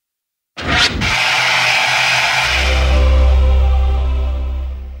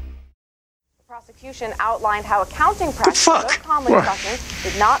prosecution outlined how accounting practices fuck? of Conley What? Productions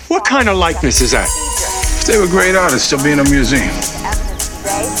did not What kind of likeness is that? If they were great artists, they'll be in a museum. Evidence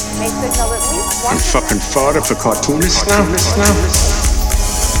today may signal at least one I'm fucking fodder for cartoonists now.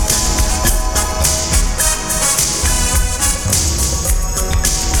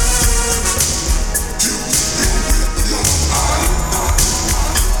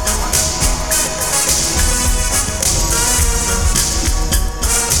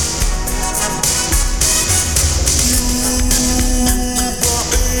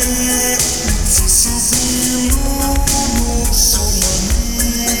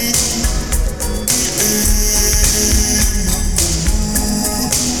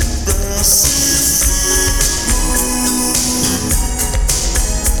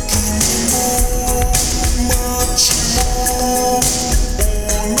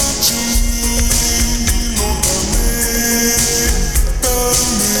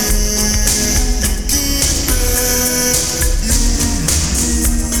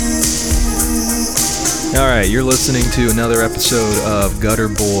 You're listening to another episode of Gutter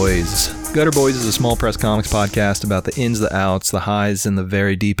Boys. Gutter Boys is a small press comics podcast about the ins, the outs, the highs, and the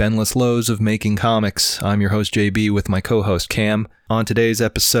very deep, endless lows of making comics. I'm your host, JB, with my co-host, Cam. On today's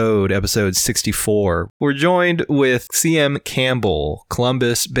episode 64, we're joined with CM Campbell,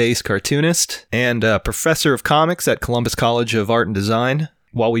 Columbus-based cartoonist and professor of comics at Columbus College of Art and Design.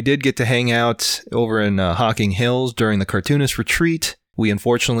 While we did get to hang out over in Hocking Hills during the cartoonist retreat, we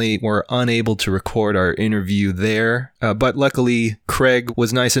unfortunately were unable to record our interview there, but luckily Craig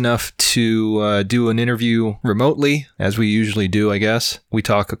was nice enough to do an interview remotely, as we usually do, I guess. We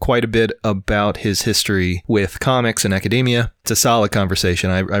talk quite a bit about his history with comics and academia. It's a solid conversation.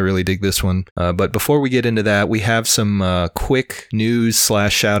 I really dig this one. But before we get into that, we have some quick news /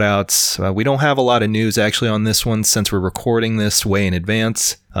 shout outs. We don't have a lot of news actually on this one since we're recording this way in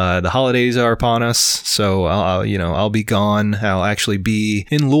advance. The holidays are upon us, so I'll be gone. I'll actually be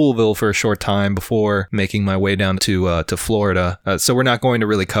in Louisville for a short time before making my way down to Florida. So we're not going to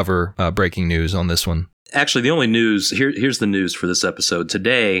really cover breaking news on this one. Actually, the only news here's the news for this episode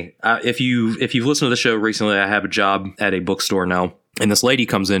today. If you've listened to the show recently, I have a job at a bookstore now. And this lady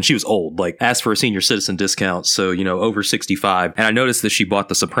comes in, she was old, asked for a senior citizen discount. So, over 65. And I noticed that she bought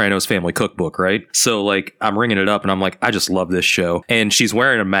the Sopranos family cookbook, right? So I'm ringing it up and I'm like, I just love this show. And she's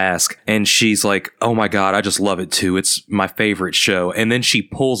wearing a mask and she's like, oh my God, I just love it too. It's my favorite show. And then she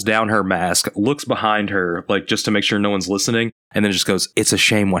pulls down her mask, looks behind her, just to make sure no one's listening. And then just goes, it's a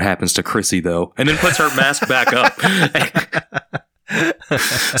shame what happens to Chrissy though. And then puts her mask back up.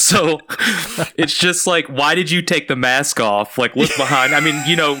 So it's just why did you take the mask off? Look behind. I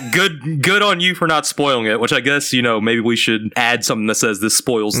mean, good on you for not spoiling it, which I guess, maybe we should add something that says this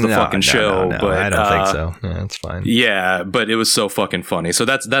spoils the fucking show. No, but I don't think so. Yeah, that's fine. Yeah, but it was so fucking funny. So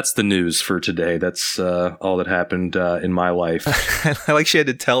that's the news for today. That's all that happened in my life. I like she had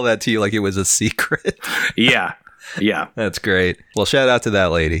to tell that to you like it was a secret. Yeah. That's great. Well, shout out to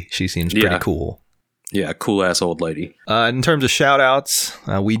that lady. She seems pretty cool. Yeah, cool-ass old lady. In terms of shout-outs,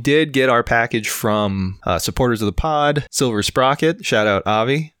 we did get our package from supporters of the pod, Silver Sprocket. Shout out,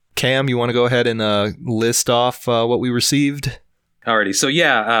 Avi. Cam, you want to go ahead and list off what we received? Alrighty, so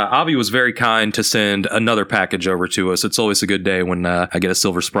Avi was very kind to send another package over to us. It's always a good day when I get a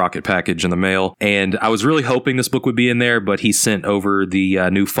Silver Sprocket package in the mail. And I was really hoping this book would be in there, but he sent over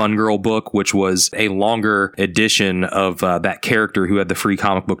the new Fun Girl book, which was a longer edition of that character who had the free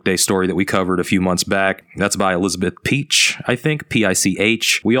comic book day story that we covered a few months back. That's by Elizabeth Peach, I think,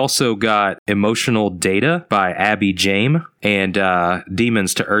 P-I-C-H. We also got Emotional Data by Abby James. And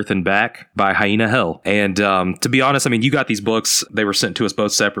Demons to Earth and Back by Hyena Hell. And to be honest, I mean, you got these books. They were sent to us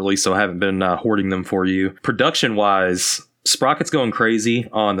both separately, so I haven't been hoarding them for you. Production-wise, Sprocket's going crazy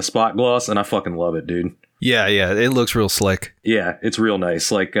on the spot gloss, and I fucking love it, dude. Yeah, it looks real slick. Yeah, it's real nice.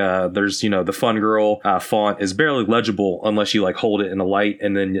 There's, the Fun Girl font is barely legible unless you hold it in a light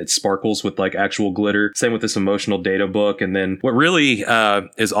and then it sparkles with actual glitter. Same with this Emotional Data book. And then what really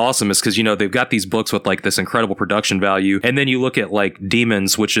is awesome is because, they've got these books with this incredible production value. And then you look at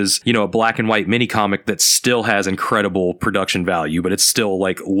Demons, which is, a black and white mini comic that still has incredible production value, but it still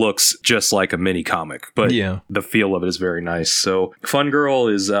looks just like a mini comic. But yeah, the feel of it is very nice. So Fun Girl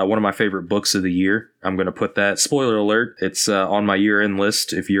is one of my favorite books of the year. I'm going to put that, spoiler alert, it's on my year-end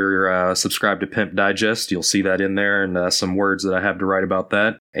list. If you're subscribed to Pimp Digest, you'll see that in there and some words that I have to write about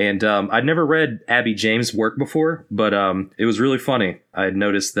that. And I'd never read Abby James' work before, but it was really funny. I had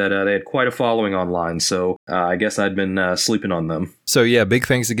noticed that they had quite a following online, so I guess I'd been sleeping on them. So yeah, big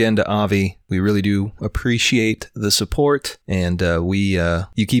thanks again to Avi. We really do appreciate the support, and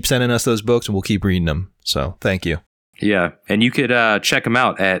you keep sending us those books, and we'll keep reading them. So thank you. Yeah, and you could check them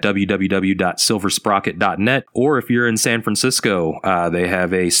out at www.silversprocket.net, or if you're in San Francisco, they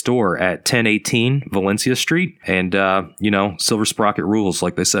have a store at 1018 Valencia Street, and, Silver Sprocket rules,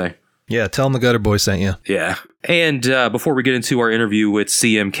 like they say. Yeah, tell them the Gutter Boy sent you. Yeah. And before we get into our interview with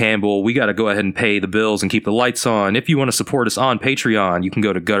CM Campbell, we got to go ahead and pay the bills and keep the lights on. If you want to support us on Patreon, you can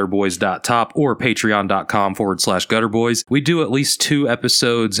go to gutterboys.top or patreon.com/gutterboys. We do at least 2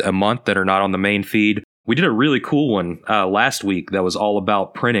 episodes a month that are not on the main feed. We did a really cool one last week that was all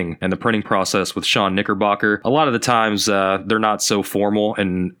about printing and the printing process with Sean Knickerbocker. A lot of the times they're not so formal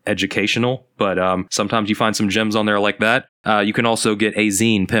and educational, but sometimes you find some gems on there like that. You can also get a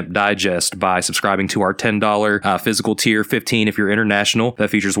zine, Pimp Digest, by subscribing to our $10 physical tier, $15 if you're international.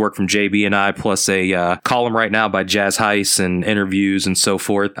 That features work from JB and I, plus a column right now by Jazz Heiss and interviews and so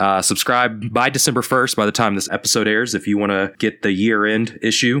forth. Subscribe by December 1st, by the time this episode airs, if you want to get the year-end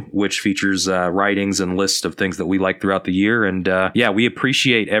issue, which features writings and lists of things that we like throughout the year. And we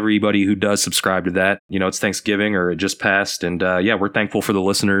appreciate everybody who does subscribe to that. You know, it's Thanksgiving or it just passed. And we're thankful for the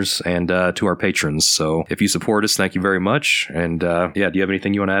listeners and to our patrons. So if you support us, thank you very much. And do you have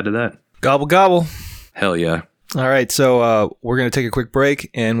anything you want to add to that? Gobble, gobble. Hell yeah. All right, so we're going to take a quick break,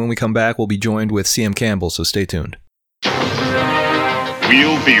 and when we come back, we'll be joined with CM Campbell, so stay tuned.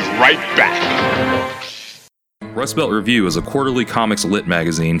 We'll be right back. Rust Belt Review is a quarterly comics lit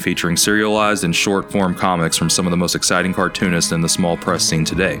magazine featuring serialized and short-form comics from some of the most exciting cartoonists in the small press scene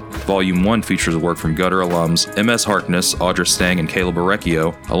today. Volume 1 features work from Gutter alums M.S. Harkness, Audra Stang, and Caleb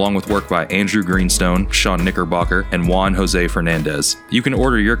Orecchio, along with work by Andrew Greenstone, Sean Knickerbocker, and Juan Jose Fernandez. You can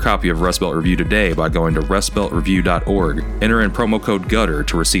order your copy of Rust Belt Review today by going to rustbeltreview.org. Enter in promo code GUTTER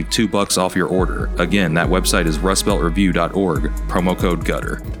to receive $2 off your order. Again, that website is rustbeltreview.org, promo code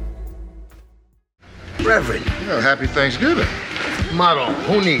GUTTER. Reverend. Happy Thanksgiving. Model,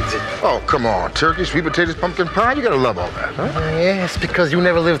 who needs it? Oh, come on. Turkey, sweet potatoes, pumpkin pie. You gotta love all that, huh? Yeah, it's because you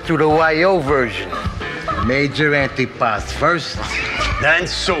never lived through the YO version. Major antipas first. Then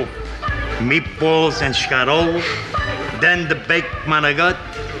soup, meatballs and scharol, then the baked manigot,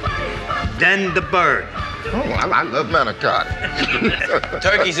 then the bird. Oh, I love manicotti.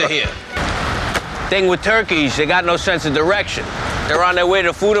 Turkeys are here. Thing with turkeys, they got no sense of direction. They're on their way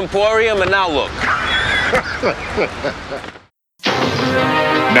to Food Emporium, and now look.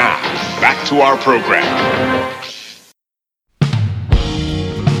 Now, back to our program.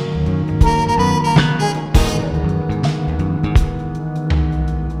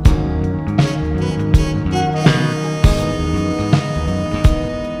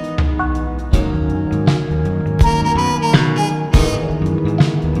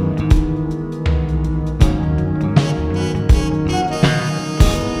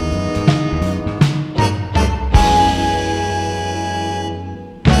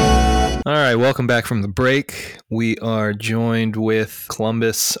 All right, welcome back from the break. We are joined with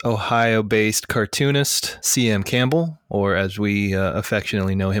Columbus, Ohio-based cartoonist CM Campbell, or as we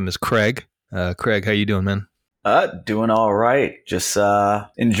affectionately know him as Craig. Craig, how you doing, man? Doing all right. Just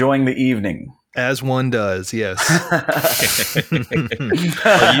enjoying the evening. As one does, yes.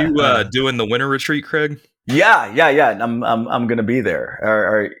 Are you doing the winter retreat, Craig? Yeah. I'm gonna be there.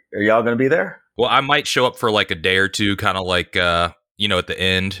 Are y'all gonna be there? Well, I might show up for like a day or two, kind of like at the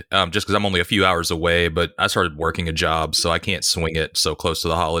end, just because I'm only a few hours away. But I started working a job, so I can't swing it so close to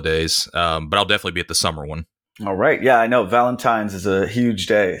the holidays. But I'll definitely be at the summer one. All right. Yeah, I know Valentine's is a huge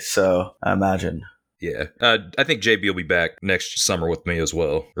day, so I imagine. Yeah, I think JB will be back next summer with me as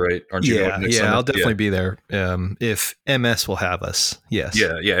well, right? Aren't you? Yeah, I'll definitely be there if MS will have us. Yes.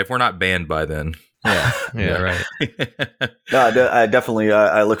 Yeah. If we're not banned by then. Yeah, right. No, I definitely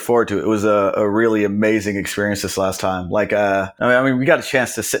I look forward to it. It was a really amazing experience this last time. Like, I mean, we got a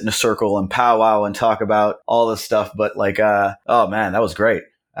chance to sit in a circle and powwow and talk about all this stuff, but like, oh man, that was great.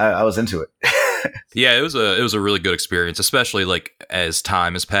 I was into it. Yeah, it was a really good experience, especially like as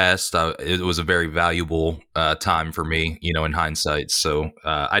time has passed. It was a very valuable time for me, in hindsight. So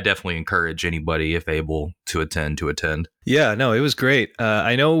I definitely encourage anybody, if able, to attend. Yeah, no, it was great.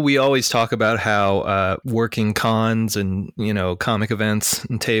 I know we always talk about how working cons and, comic events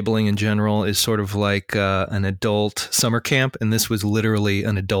and tabling in general is sort of like an adult summer camp. And this was literally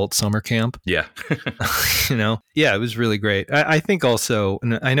an adult summer camp. Yeah. Yeah, it was really great. I think also,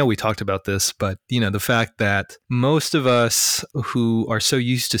 and I know we talked about this, but, the fact that most of us who are so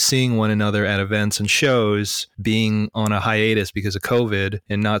used to seeing one another at events and shows being on a hiatus because of COVID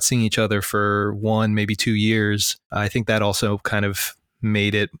and not seeing each other for 1, maybe 2 years, I think that also kind of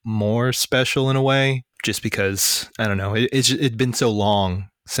made it more special in a way, just because, I don't know, it'd been so long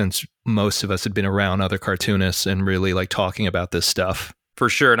since most of us had been around other cartoonists and really like talking about this stuff For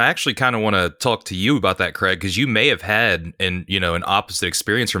sure. And I actually kind of want to talk to you about that, Craig, because you may have had an opposite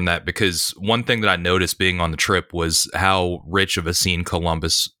experience from that, because one thing that I noticed being on the trip was how rich of a scene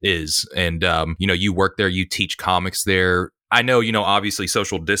Columbus is. And, you work there, you teach comics there. I know, obviously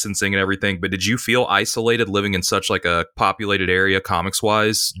social distancing and everything, but did you feel isolated living in such like a populated area comics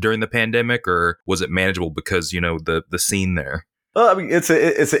wise during the pandemic, or was it manageable because, the scene there? Well, I mean, it's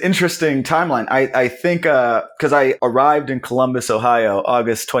an interesting timeline. I think because I arrived in Columbus, Ohio,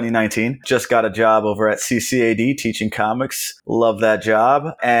 August 2019. Just got a job over at CCAD teaching comics. Love that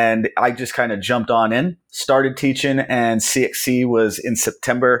job. And I just kind of jumped on in, started teaching, and CXC was in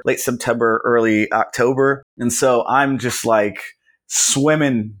September, late September, early October. And so I'm just like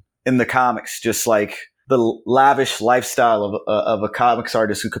swimming in the comics, just like the lavish lifestyle of a comics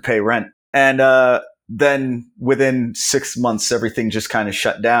artist who could pay rent. And then within 6 months, everything just kind of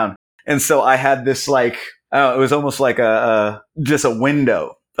shut down. And so I had this it was almost like just a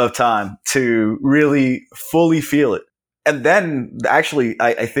window of time to really fully feel it. And then actually,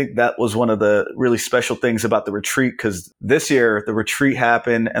 I think that was one of the really special things about the retreat, because this year the retreat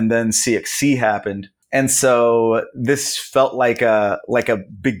happened and then CXC happened. And so this felt like a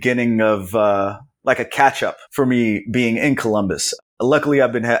beginning of like a catch up for me being in Columbus. Luckily, I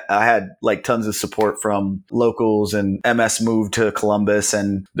had like tons of support from locals, and MS moved to Columbus,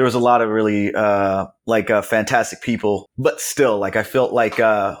 and there was a lot of really fantastic people. But still, like I felt like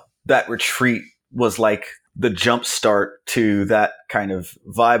that retreat was like the jump start to that kind of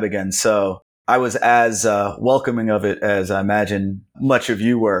vibe again. So I was as welcoming of it as I imagine much of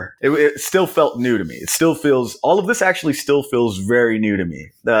you were. It still felt new to me. It still feels, all of this actually still feels very new to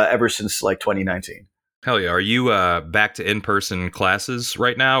me ever since like 2019. Hell yeah. Are you back to in-person classes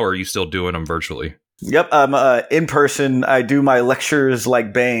right now, or are you still doing them virtually? Yep, I'm in person. I do my lectures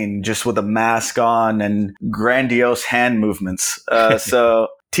like Bane, just with a mask on and grandiose hand movements. So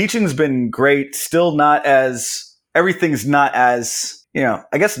teaching's been great. Still everything's not as,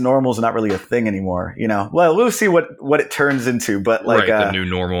 I guess normal's not really a thing anymore, Well, we'll see what it turns into, but like the new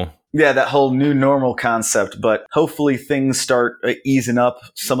normal. Yeah, that whole new normal concept. But hopefully things start easing up.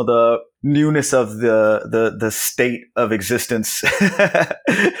 Some of the newness of the state of existence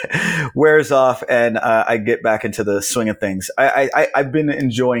wears off, and I get back into the swing of things. I've been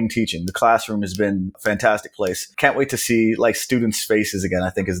enjoying teaching. The classroom has been a fantastic place. Can't wait to see like students' faces again, I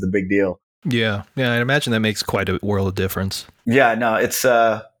think is the big deal. Yeah, I imagine that makes quite a world of difference. Yeah, no, it's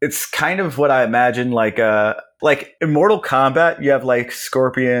kind of what I imagine, like in Mortal Kombat, you have like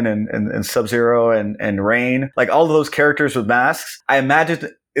Scorpion and Sub-Zero and Rain, like all of those characters with masks. I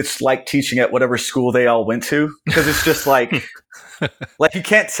imagine it's like teaching at whatever school they all went to, because it's just like you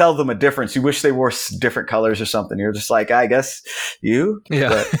can't tell them a difference. You wish they wore different colors or something. You're just like, I guess you.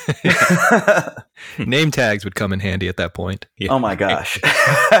 Yeah. Name tags would come in handy at that point. Yeah. Oh my gosh.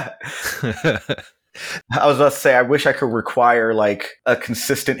 I was about to say, I wish I could require like a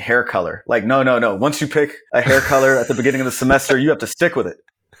consistent hair color. Like, no. Once you pick a hair color at the beginning of the semester, you have to stick with it.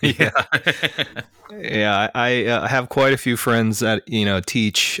 Yeah. Yeah. I have quite a few friends that,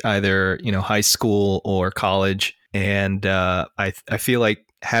 teach either, high school or college. And I feel like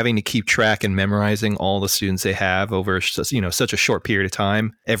having to keep track and memorizing all the students they have over, such a short period of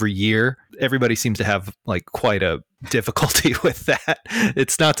time every year, everybody seems to have like quite a difficulty with that.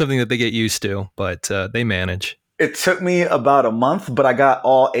 It's not something that they get used to, but they manage. It took me about a month, but I got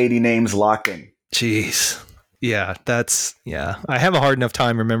all 80 names locked in. Jeez. Yeah, I have a hard enough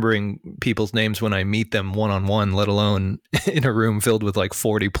time remembering people's names when I meet them one-on-one, let alone in a room filled with like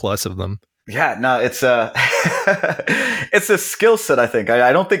 40 plus of them. Yeah, no, it's a skill set, I think.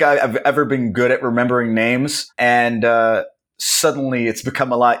 I don't think I've ever been good at remembering names, and suddenly it's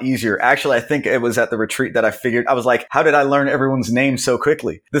become a lot easier. Actually, I think it was at the retreat that I was like, how did I learn everyone's name so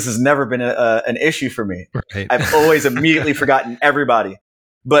quickly? This has never been an issue for me. Right. I've always immediately forgotten everybody.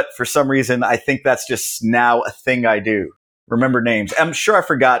 But for some reason, I think that's just now a thing I do. Remember names. I'm sure I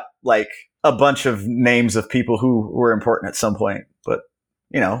forgot like a bunch of names of people who were important at some point, but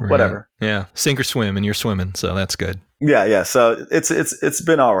whatever. Yeah. Sink or swim, and you're swimming. So that's good. Yeah. So it's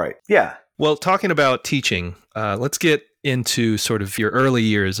been all right. Yeah. Well, talking about teaching, let's get into sort of your early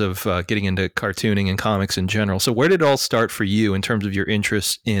years of getting into cartooning and comics in general. So where did it all start for you in terms of your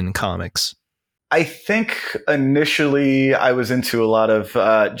interest in comics? I think initially I was into a lot of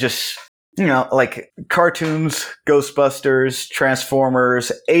just you know, like cartoons, Ghostbusters,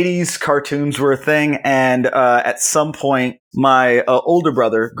 Transformers, 80s cartoons were a thing. And at some point, my older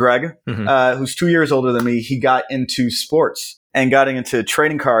brother, Greg, who's 2 years older than me, he got into sports and got into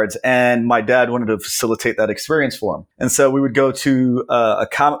trading cards. And my dad wanted to facilitate that experience for him. And so we would go to a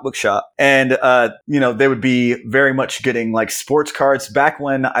comic book shop and, you know, they would be very much getting like sports cards back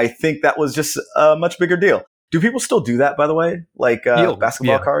when I think that was just a much bigger deal. Do people still do that, by the way? Like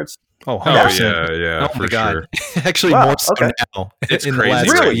basketball cards? Oh, Oh, 100%. yeah, Oh for my God. sure. Actually, Wow, more so okay. now. It's In the crazy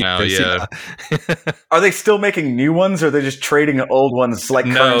last right few now, years, yeah. Are they still making new ones or are they just trading old ones like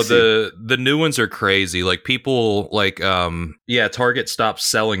No, currency? the new ones are crazy. Like people like Target stopped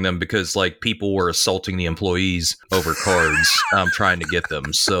selling them because like people were assaulting the employees over cards trying to get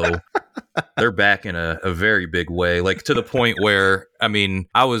them. So they're back in a very big way, like to the point where, I mean,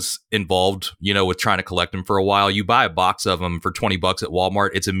 I was involved, you know, with trying to collect them for a while. You buy a box of them for $20 at Walmart,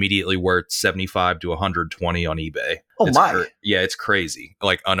 it's immediately worth 75 to 120 on eBay. Oh, It's my. yeah, it's crazy.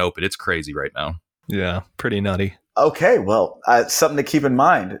 Like unopened, it's crazy right now. Yeah, pretty nutty. Okay, well, something to keep in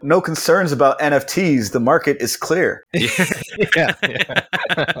mind. No concerns about NFTs. The market is clear. Yeah.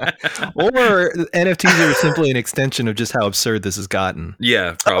 Or NFTs are simply an extension of just how absurd this has gotten.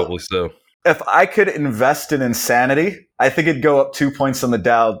 Yeah, probably so. If I could invest in insanity, I think it'd go up 2 points on the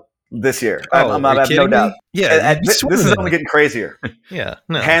Dow this year. I have no doubt. Yeah, This is only getting crazier. Yeah,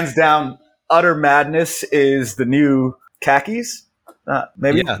 no. Hands down, utter madness is the new khakis.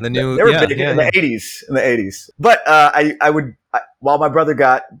 Maybe Yeah, the new- they were yeah, big yeah, in the yeah. 80s. In the 80s, but while my brother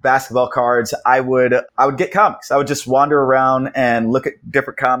got basketball cards, I would get comics. I would just wander around and look at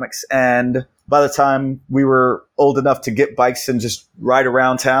different comics. And by the time we were old enough to get bikes and just ride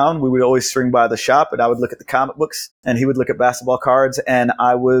around town, we would always swing by the shop, and I would look at the comic books, and he would look at basketball cards. And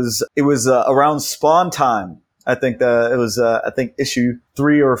it was around Spawn time. I think I think issue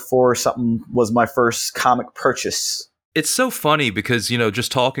 3 or 4 or something was my first comic purchase. It's so funny because, you know,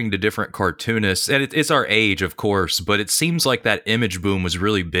 just talking to different cartoonists, and it's our age, of course, but it seems like that image boom was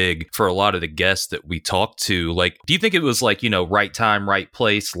really big for a lot of the guests that we talked to. Like, do you think it was like, you know, right time, right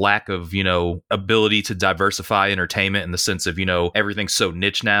place, lack of, you know, ability to diversify entertainment in the sense of, you know, everything's so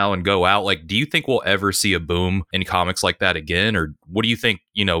niche now and go out? Like, do you think we'll ever see a boom in comics like that again? Or what do you think,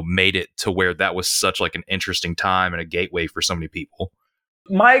 you know, made it to where that was such like an interesting time and a gateway for so many people?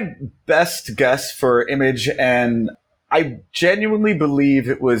 My best guess for Image, and I genuinely believe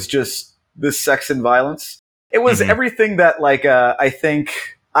it was just the sex and violence. It was everything that, like, I think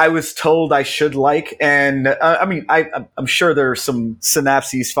I was told I should like. And I mean, I'm sure there's some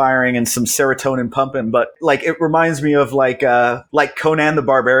synapses firing and some serotonin pumping, but like, it reminds me of like Conan the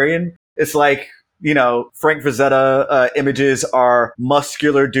Barbarian. It's like, you know, Frank Frazetta images are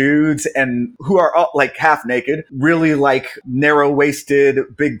muscular dudes and who are all, like half naked, really like narrow waisted,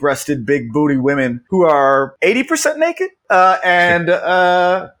 big breasted, big booty women who are 80% naked. And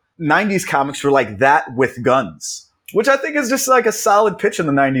 90s comics were like that with guns, which I think is just like a solid pitch in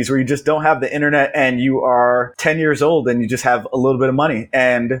the 90s where you just don't have the internet and you are 10 years old and you just have a little bit of money.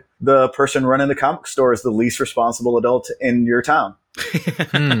 And the person running the comic store is the least responsible adult in your town.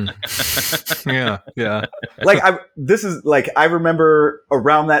 Yeah. Like I remember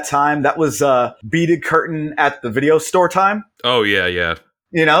around that time, that was beaded curtain at the video store time. Oh, yeah.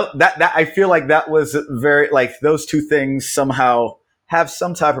 You know, that I feel like that was very, like, those two things somehow have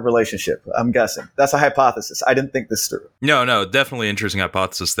some type of relationship. I'm guessing. That's a hypothesis. I didn't think this through. No, definitely interesting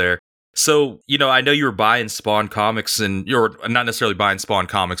hypothesis there. So, you know, I know you were buying Spawn comics, and you're not necessarily buying Spawn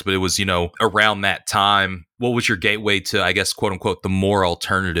comics, but it was, you know, around that time. What was your gateway to, I guess, quote unquote, the more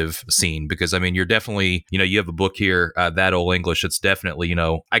alternative scene? Because, I mean, you're definitely, you know, you have a book here, That Old English. It's definitely, you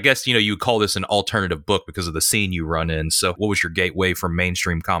know, I guess, you know, you would call this an alternative book because of the scene you run in. So what was your gateway from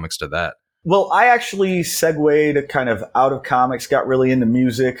mainstream comics to that? Well, I actually segued kind of out of comics, got really into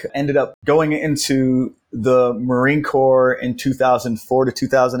music, ended up going into the Marine Corps in 2004 to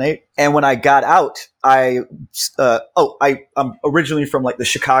 2008. And when I got out, I'm originally from like the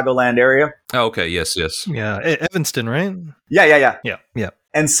Chicagoland area. Oh, okay. Yes. Yeah. Evanston, right? Yeah.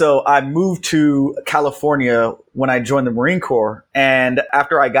 And so I moved to California when I joined the Marine Corps. And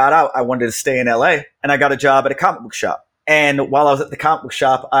after I got out, I wanted to stay in LA, and I got a job at a comic book shop. And while I was at the comic book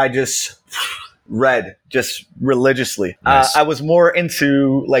shop, I just read just religiously. Nice. I was more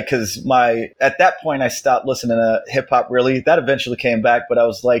into, like, because at that point I stopped listening to hip hop really. That eventually came back, but I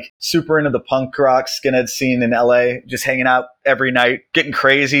was like super into the punk rock skinhead scene in LA, just hanging out every night, getting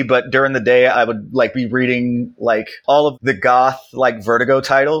crazy. But during the day, I would like be reading like all of the goth like Vertigo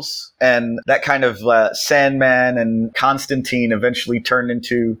titles, and that kind of Sandman and Constantine eventually turned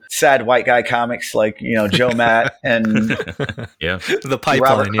into sad white guy comics like Joe Matt and the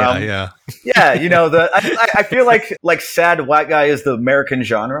pipeline. Yeah, I feel like sad white guy is the American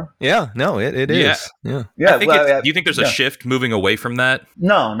genre. Yeah, no, it is. Yeah. Do you think there's a shift moving away from that?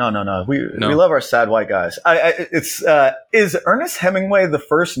 No. We love our sad white guys. Is Ernest Hemingway the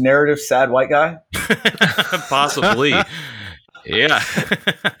first narrative sad white guy? Possibly. Yeah.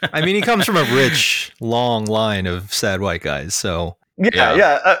 I mean, he comes from a rich, long line of sad white guys, so.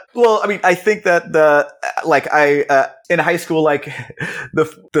 Yeah. Well, I mean, I think that in high school, like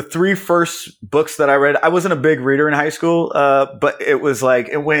the three first books that I read, I wasn't a big reader in high school, but it was like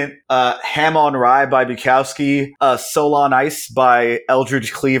it went Ham on Rye by Bukowski, Soul on Ice by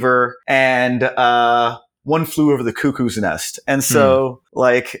Eldridge Cleaver, and One Flew Over the Cuckoo's Nest. And so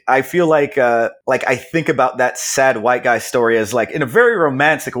like I feel like I think about that sad white guy story as like in a very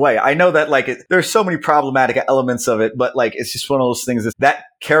romantic way. I know that like there's so many problematic elements of it, but like it's just one of those things that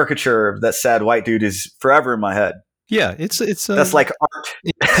caricature of that sad white dude is forever in my head. Yeah, it's that's like art.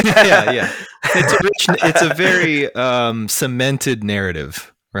 yeah. It's a very cemented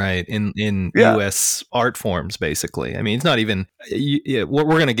narrative, right? In U.S. art forms, basically. I mean, it's not even. We're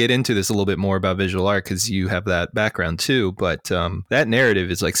going to get into this a little bit more about visual art because you have that background too. But that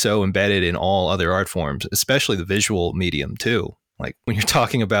narrative is like so embedded in all other art forms, especially the visual medium too. Like when you're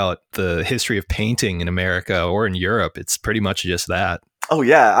talking about the history of painting in America or in Europe, it's pretty much just that. Oh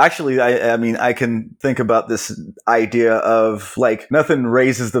yeah, actually, I mean, I can think about this idea of like nothing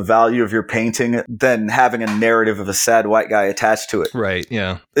raises the value of your painting than having a narrative of a sad white guy attached to it. Right.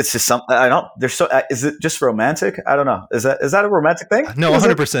 Yeah. It's just something is it just romantic? I don't know. Is that a romantic thing? No,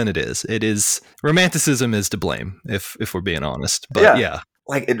 100% it is. It is. Romanticism is to blame if we're being honest. But yeah.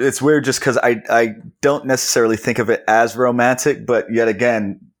 Like it's weird just because I don't necessarily think of it as romantic, but yet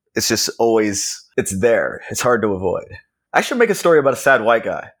again, it's just always it's there. It's hard to avoid. I should make a story about a sad white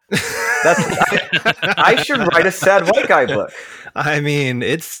guy. I should write a sad white guy book. I mean,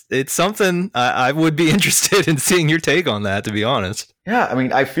 it's something I would be interested in seeing your take on that, to be honest. Yeah, I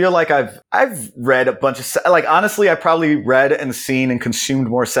mean, I feel like I've read a bunch of like honestly, I probably read and seen and consumed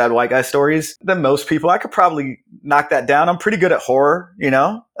more sad white guy stories than most people. I could probably knock that down. I'm pretty good at horror,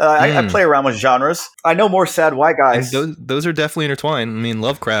 I play around with genres. I know more sad white guys. And those are definitely intertwined. I mean,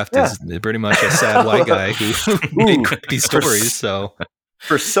 Lovecraft is pretty much a sad white guy who made creepy stories. So.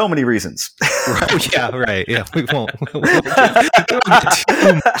 For so many reasons. Yeah, right. Yeah, we won't get too much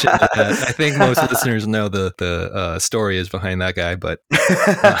into that. I think most listeners know the story is behind that guy, but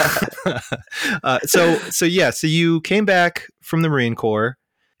so you came back from the Marine Corps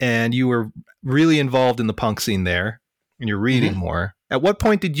and you were really involved in the punk scene there, and you're reading more. At what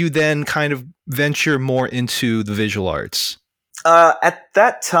point did you then kind of venture more into the visual arts? At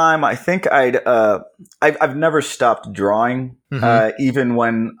that time, I think I've never stopped drawing, even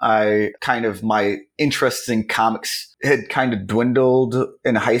when my interest in comics had kind of dwindled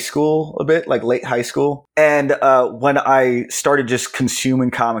in high school a bit, like late high school. And when I started just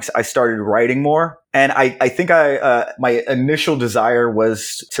consuming comics, I started writing more. And I think my initial desire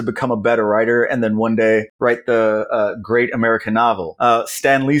was to become a better writer and then one day write the great American novel,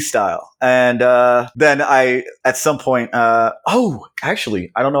 Stan Lee style. And then at some point,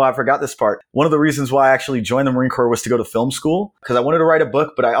 actually, I don't know, I forgot this part. One of the reasons why I actually joined the Marine Corps was to go to film school because I wanted to write a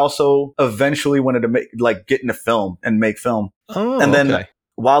book, but I also eventually wanted to get into film and make film. Oh, and then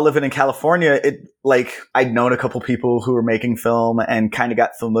while living in California, I'd known a couple people who were making film and kind of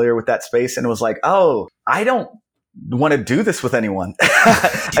got familiar with that space. And it was like, oh, I don't want to do this with anyone.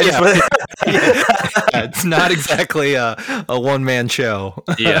 It's not exactly a one-man show.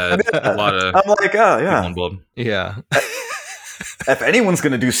 Yeah, a lot of. I'm like, oh yeah, yeah. If anyone's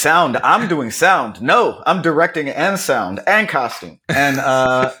going to do sound, I'm doing sound. No, I'm directing and sound and costume. And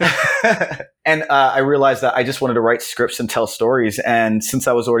I realized that I just wanted to write scripts and tell stories. And since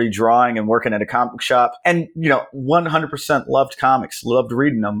I was already drawing and working at a comic book shop and, 100% loved comics, loved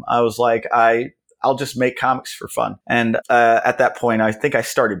reading them, I was like, I'll just make comics for fun. And at that point, I think I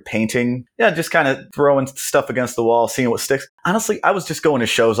started painting. Yeah, just kind of throwing stuff against the wall, seeing what sticks. Honestly, I was just going to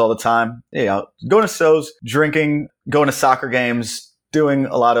shows all the time. Going to shows, drinking, going to soccer games, doing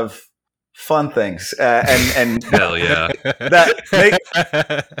a lot of fun things. And hell yeah.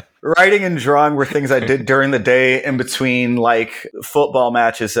 Writing and drawing were things I did during the day in between like football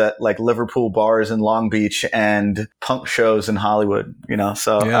matches at like Liverpool bars in Long Beach and punk shows in Hollywood,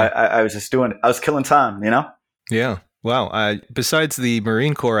 So I was just I was killing time, Yeah. Wow. Besides the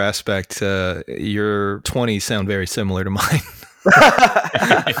Marine Corps aspect, your 20s sound very similar to mine.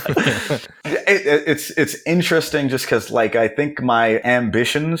 It's interesting just because, like, I think my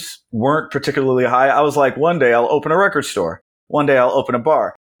ambitions weren't particularly high. I was like, one day I'll open a record store. One day I'll open a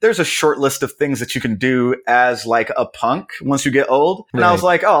bar. There's a short list of things that you can do as like a punk once you get old. And I was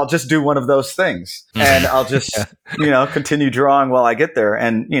like, oh, I'll just do one of those things. And I'll just, continue drawing while I get there.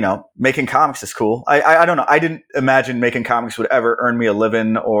 And, making comics is cool. I don't know. I didn't imagine making comics would ever earn me a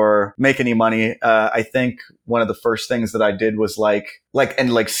living or make any money. I think one of the first things that I did was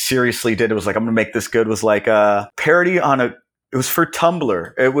seriously did, it was like, I'm going to make this good, was like a parody it was for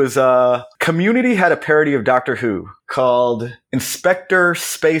Tumblr. It was Community had a parody of Doctor Who called Inspector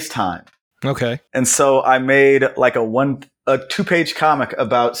Spacetime. Okay. And so I made like a 2-page comic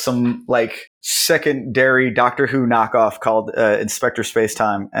about some like secondary Doctor Who knockoff called Inspector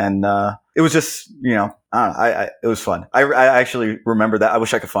Spacetime. And it was just, I don't know, it was fun. I actually remember that. I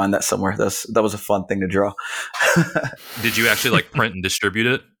wish I could find that somewhere. That was a fun thing to draw. Did you actually like print and distribute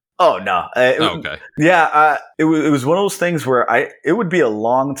it? Oh, no. Okay. Yeah. It was one of those things where it would be a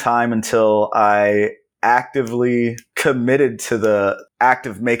long time until I actively committed to the act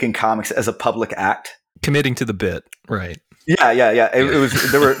of making comics as a public act. Committing to the bit. Right. Yeah. It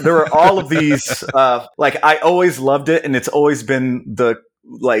was, there were all of these, I always loved it, and it's always been the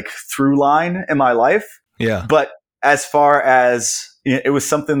through line in my life. Yeah. But as far as, it was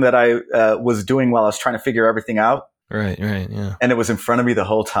something that I was doing while I was trying to figure everything out. Right, yeah. And it was in front of me the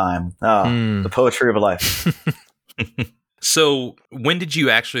whole time. The poetry of a life. So when did you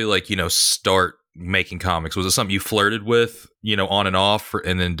actually start making comics? Was it something you flirted with, on and off,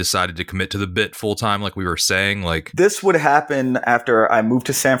 and then decided to commit to the bit full time, like we were saying? This would happen after I moved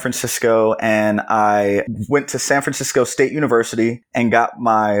to San Francisco, and I went to San Francisco State University and got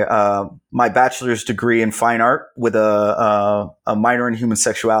my my bachelor's degree in fine art with a minor in human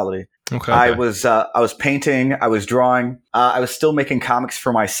sexuality. Okay. I was painting, I was drawing, I was still making comics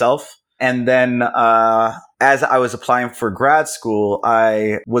for myself. And then as I was applying for grad school,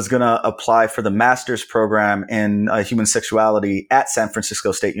 I was going to apply for the master's program in human sexuality at San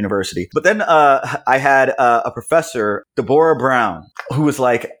Francisco State University. But then I had a professor, Deborah Brown, who was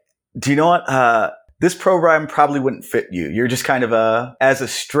like, do you know what? This program probably wouldn't fit you. You're just kind of as a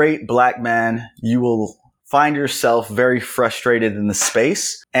straight black man, you will find yourself very frustrated in the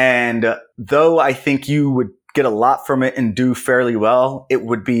space. And though I think you would get a lot from it and do fairly well, it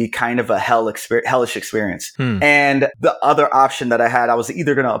would be kind of a hellish experience. And the other option that I had, I was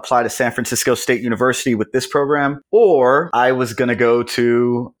either going to apply to San Francisco State University with this program, or I was going to go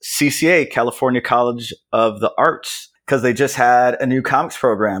to CCA, California College of the Arts, because they just had a new comics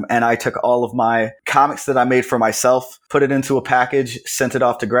program. And I took all of my comics that I made for myself, put it into a package, sent it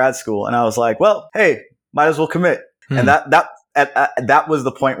off to grad school. And I was like, well, hey, might as well commit. And that was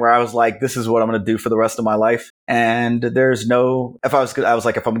the point where I was like, this is what I'm going to do for the rest of my life. And there's I was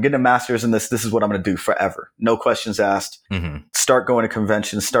like, if I'm getting a master's in this is what I'm going to do forever. No questions asked. Mm-hmm. Start going to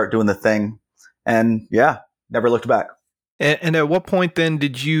conventions, start doing the thing. And yeah, never looked back. And at what point then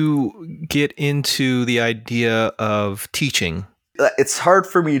did you get into the idea of teaching? It's hard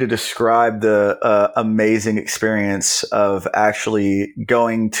for me to describe the amazing experience of actually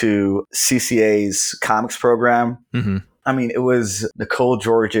going to CCA's comics program. Mm-hmm. I mean, it was Nicole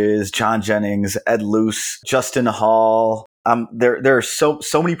Georges, John Jennings, Ed Luce, Justin Hall. There are so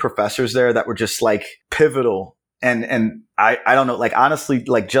many professors there that were just like pivotal. And I don't know, like honestly,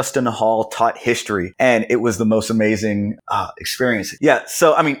 like Justin Hall taught history, and it was the most amazing experience. Yeah.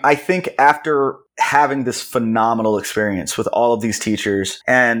 So, I mean, I think after having this phenomenal experience with all of these teachers,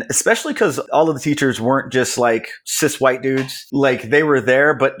 and especially because all of the teachers weren't just like cis white dudes, like they were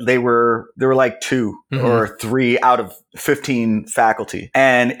there, but they were like 2 or 3 out of 15 faculty.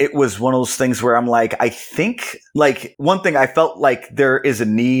 And it was one of those things where I'm like, I think like one thing I felt like there is a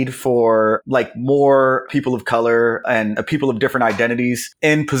need for like more people of color and people of different identities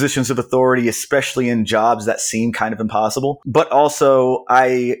in positions of authority, especially in jobs that seem kind of impossible. But also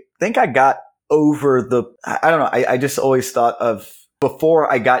I think I got over I don't know. I just always thought of,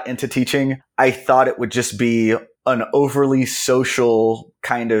 before I got into teaching, I thought it would just be an overly social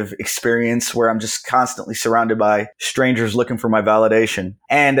kind of experience where I'm just constantly surrounded by strangers looking for my validation.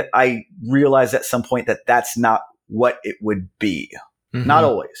 And I realized at some point that that's not what it would be. Mm-hmm. Not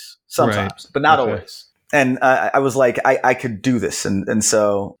always, sometimes, but not always. And I was like, I could do this. And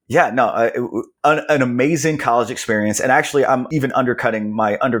so, yeah, no, an amazing college experience. And actually, I'm even undercutting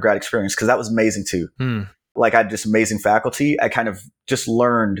my undergrad experience because that was amazing too. Like I had just amazing faculty. I kind of just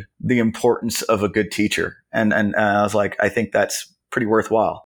learned the importance of a good teacher. And I was like, I think that's pretty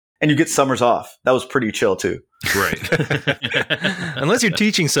worthwhile. and you get summers off. That was pretty chill too. Right. Unless you're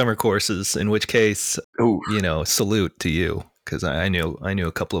teaching summer courses, in which case, Ooh. Salute to you, because I knew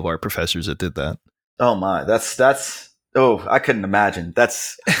a couple of art professors that did that. Oh my, that's I couldn't imagine.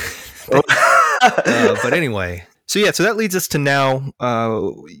 That's But anyway, so that leads us to now.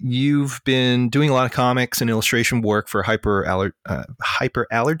 You've been doing a lot of comics and illustration work for hyperallergic,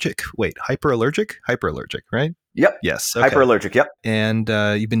 right? Yep. Yes. Okay. Hyperallergic. Yep. And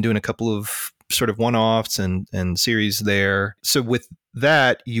you've been doing a couple of sort of one-offs and series there. So with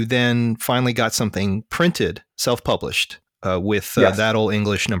that, you then finally got something printed, self-published. With Yes. That Old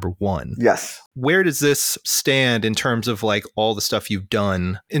English #1. Yes. Where does this stand in terms of like all the stuff you've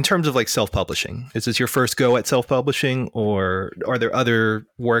done in terms of like self-publishing? Is this your first go at self-publishing, or are there other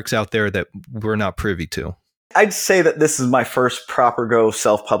works out there that we're not privy to? I'd say that this is my first proper go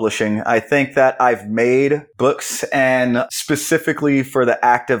self-publishing. I think that I've made books, and specifically for the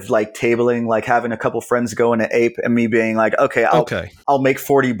act of like tabling, like having a couple friends go into Ape and me being like, okay, I'll make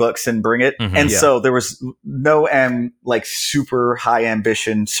 40 books and bring it. Mhm, and yeah. so there was no like super high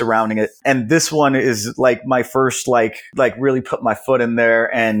ambition surrounding it. And this one is like my first like really put my foot in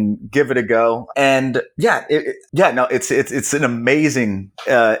there and give it a go. And it's an amazing,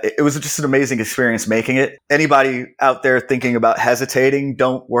 it was just an amazing experience making it. Anybody out there thinking about hesitating,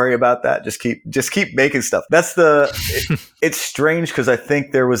 don't worry about that. Just keep making stuff. That's it's strange because I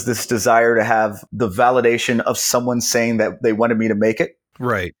think there was this desire to have the validation of someone saying that they wanted me to make it.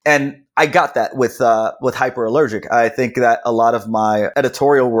 Right. And I got that with Hyperallergic. I think that a lot of my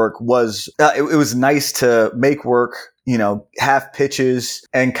editorial work was, it was nice to make work, have pitches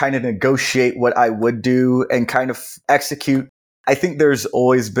and kind of negotiate what I would do and kind of execute. I think there's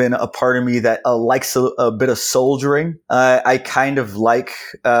always been a part of me that likes a bit of soldiering. I kind of like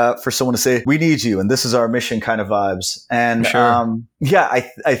for someone to say, we need you and this is our mission kind of vibes. And Sure.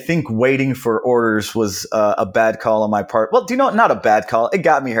 I think waiting for orders was a bad call on my part. Well, not a bad call. It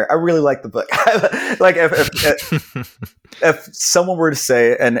got me here. I really like the book. Like if someone were to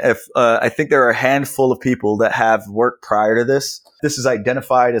say, and if I think there are a handful of people that have worked prior to this is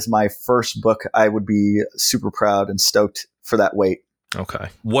identified as my first book, I would be super proud and stoked for that weight. Okay.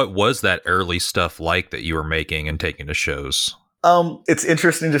 What was that early stuff like that you were making and taking to shows? It's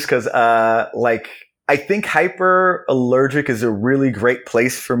interesting just because, I think Hyperallergic is a really great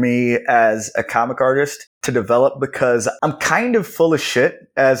place for me as a comic artist to develop because I'm kind of full of shit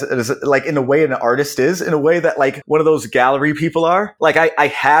as like in a way an artist is, in a way that like one of those gallery people are. Like I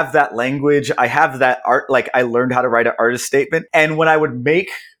have that language. I have that art. Like I learned how to write an artist statement. And when I would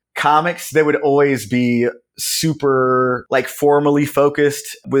make comics, they would always be super like formally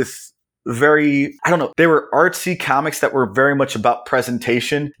focused with very, they were artsy comics that were very much about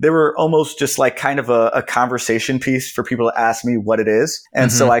presentation. They were almost just like kind of a conversation piece for people to ask me what it is.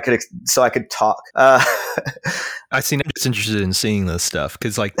 And so I could talk. I see. I'm just interested in seeing this stuff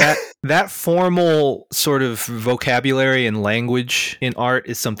because like that formal sort of vocabulary and language in art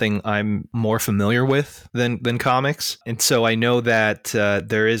is something I'm more familiar with than comics. And so I know that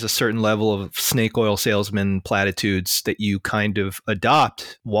there is a certain level of snake oil salesman platitudes that you kind of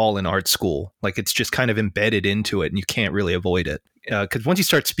adopt while in art school. Like it's just kind of embedded into it and you can't really avoid it. Because once you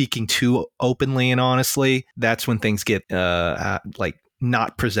start speaking too openly and honestly, that's when things get like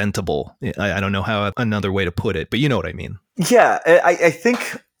not presentable. I don't know how another way to put it, but you know what I mean. Yeah, I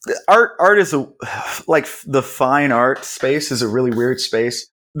think art is like the fine art space is a really weird space.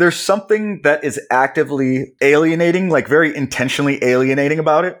 There's something that is actively alienating, like very intentionally alienating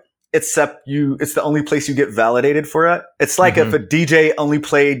about it. Except it's the only place you get validated for it. It's like if a DJ only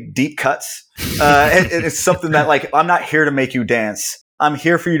played deep cuts. It's something that like, I'm not here to make you dance. I'm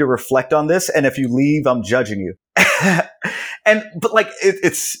here for you to reflect on this. And if you leave, I'm judging you. But like,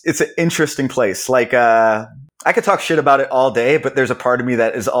 it's an interesting place. Like, I could talk shit about it all day, but there's a part of me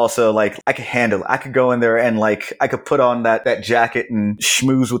that is also like, I could handle it. I could go in there and like, I could put on that jacket and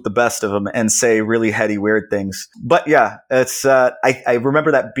schmooze with the best of them and say really heady, weird things. But yeah, it's, I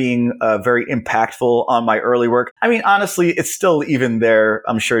remember that being very impactful on my early work. I mean, honestly, it's still even there.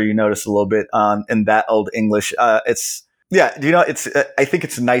 I'm sure you noticed a little bit in That Old English. Yeah, it's. I think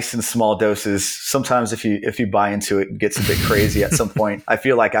it's nice in small doses. Sometimes if you buy into it, it gets a bit crazy at some point. I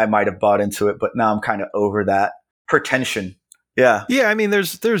feel like I might have bought into it, but now I'm kind of over that pretension. Yeah. Yeah, I mean,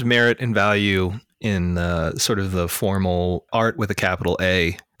 there's merit and value in sort of the formal art with a capital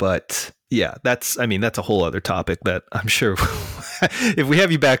A, but yeah, that's a whole other topic that I'm sure if we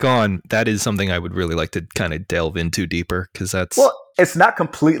have you back on, that is something I would really like to kind of delve into deeper because that's. Well, it's not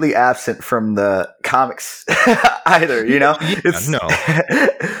completely absent from the comics either, you know? It's no.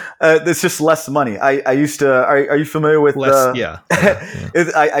 It's just less money. I used to, are you familiar with, Less, yeah.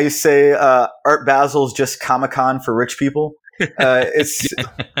 I used to say, Art Basil's just Comic-Con for rich people. It's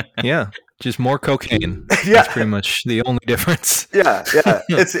Yeah. Just more cocaine. Yeah. That's pretty much the only difference. yeah.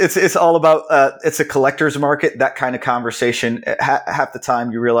 It's all about, it's a collector's market, that kind of conversation. Half the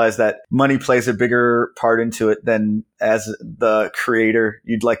time you realize that money plays a bigger part into it than as the creator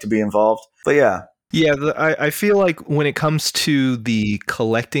you'd like to be involved. But yeah. Yeah, I feel like when it comes to the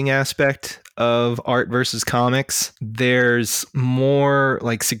collecting aspect of art versus comics, there's more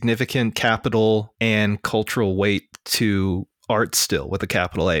like significant capital and cultural weight to art still with a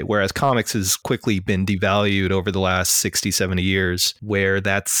capital A, whereas comics has quickly been devalued over the last 60, 70 years, where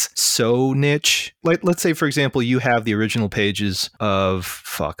that's so niche. Like, let's say, for example, you have the original pages of,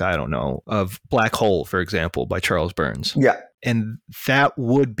 of Black Hole, for example, by Charles Burns. Yeah. And that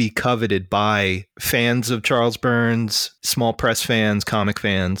would be coveted by fans of Charles Burns, small press fans, comic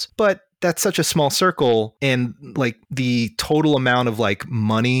fans. But that's such a small circle. And like the total amount of like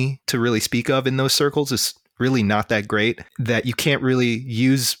money to really speak of in those circles is really not that great, that you can't really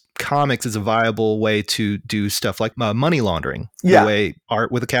use comics as a viable way to do stuff like money laundering, the way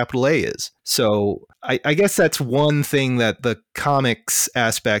art with a capital A is. So I guess that's one thing that the comics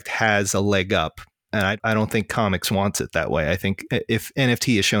aspect has a leg up. And I don't think comics wants it that way. I think if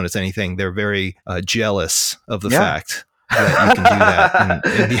NFT has shown us anything, they're very jealous of the fact that you can do that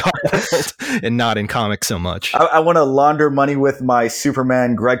in the art world and not in comics so much. I want to launder money with my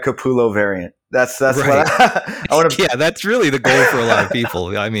Superman Greg Capullo variant. That's right. What I want to. Yeah, that's really the goal for a lot of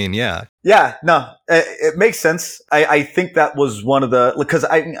people. I mean, yeah. Yeah, no, it makes sense. I think that was one of the, because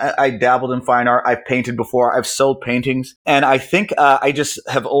I dabbled in fine art. I've painted before. I've sold paintings. And I think I just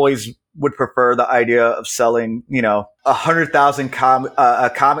have always would prefer the idea of selling, 100,000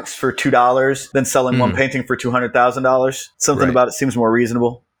 comics for $2 than selling one painting for $200,000. Something about it seems more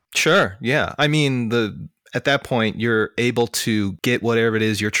reasonable. Sure. Yeah. I mean, at that point, you're able to get whatever it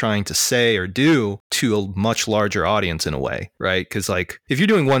is you're trying to say or do to a much larger audience in a way, right? Because like if you're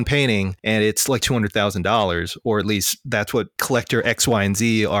doing one painting and it's like $200,000, or at least that's what collector X, Y, and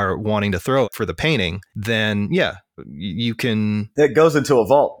Z are wanting to throw for the painting, then yeah, you can. It goes into a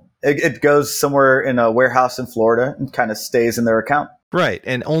vault. It goes somewhere in a warehouse in Florida and kind of stays in their account. Right.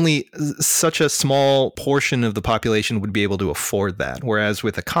 And only such a small portion of the population would be able to afford that. Whereas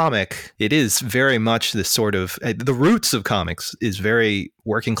with a comic, it is very much this sort of, the roots of comics is very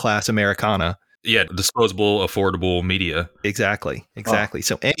working class Americana. Yeah, disposable, affordable media. Exactly. Oh.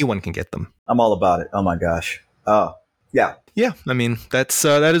 So anyone can get them. I'm all about it. Oh my gosh. Oh, yeah. Yeah, I mean, that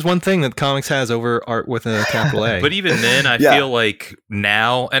is one thing that comics has over art with a capital A. But even then, I feel like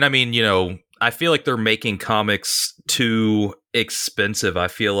now, and I mean, I feel like they're making comics too expensive. I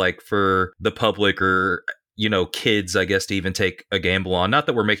feel like for the public or, kids, I guess, to even take a gamble on. Not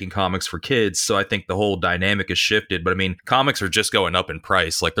that we're making comics for kids, so I think the whole dynamic has shifted. But I mean, comics are just going up in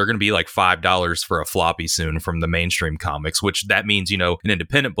price. Like they're going to be like $5 for a floppy soon from the mainstream comics, which that means, an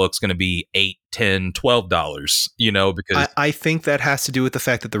independent book's going to be $8, $10, $12, because I think that has to do with the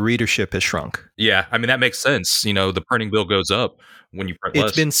fact that the readership has shrunk. Yeah, I mean, that makes sense. The printing bill goes up when you print less.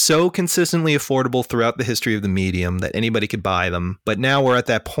 It's been so consistently affordable throughout the history of the medium that anybody could buy them. But now we're at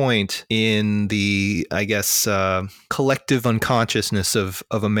that point in the, I guess, collective unconsciousness of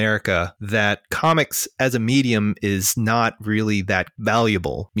America that comics as a medium is not really that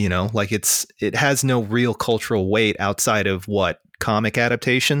valuable. Like it has no real cultural weight outside of comic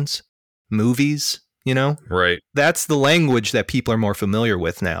adaptations, movies, Right. That's the language that people are more familiar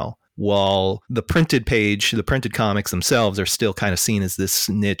with now. While the printed comics themselves are still kind of seen as this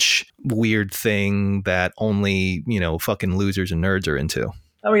niche, weird thing that only, fucking losers and nerds are into.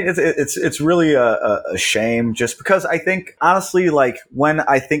 I mean, it's really a shame, just because I think, honestly, like when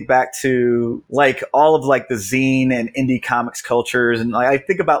I think back to like all of like the zine and indie comics cultures, and like, I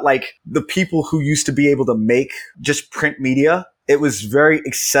think about like the people who used to be able to make just print media, it was very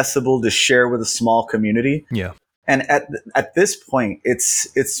accessible to share with a small community. Yeah. And at this point,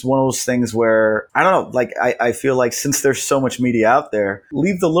 it's one of those things where, I don't know, like I feel like since there's so much media out there,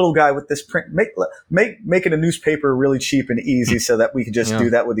 leave the little guy with this print, making a newspaper really cheap and easy so that we can just do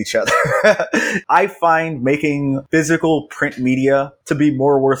that with each other. I find making physical print media to be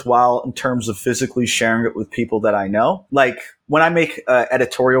more worthwhile in terms of physically sharing it with people that I know. Like when I make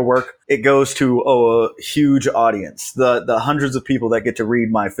editorial work, it goes to a huge audience. The hundreds of people that get to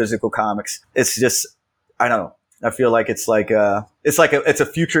read my physical comics. It's just, I don't know. I feel like it's a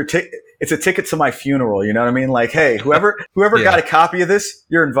future it's a ticket to my funeral. You know what I mean? Like, hey, whoever got a copy of this,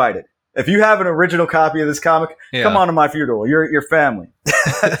 you're invited. If you have an original copy of this comic, come on to my funeral. You're family.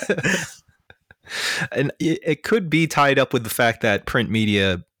 And it could be tied up with the fact that print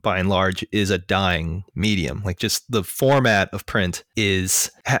media, by and large, is a dying medium. Like, just the format of print it's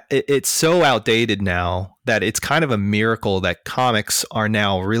so outdated now that it's kind of a miracle that comics are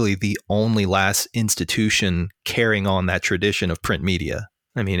now really the only last institution carrying on that tradition of print media.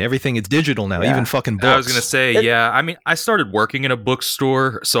 I mean, everything is digital now, even fucking books. I was going to say, I mean, I started working in a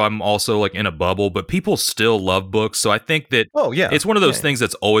bookstore, so I'm also like in a bubble, but people still love books. So I think that it's one of those things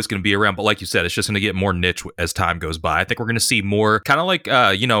that's always going to be around. But like you said, it's just going to get more niche as time goes by. I think we're going to see more kind of like,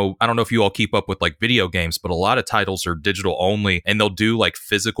 I don't know if you all keep up with like video games, but a lot of titles are digital only and they'll do like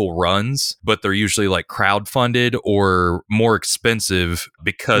physical runs, but they're usually like crowdfunded or more expensive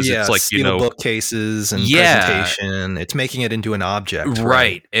because it's like, bookcases and presentation. It's making it into an object. Right.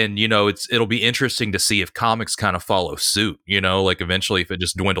 And, it'll be interesting to see if comics kind of follow suit, like eventually if it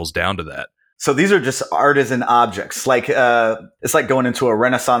just dwindles down to that. So these are just artisan objects. Like, it's like going into a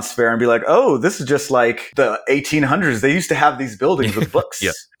Renaissance fair and be like, oh, this is just like the 1800s. They used to have these buildings with books.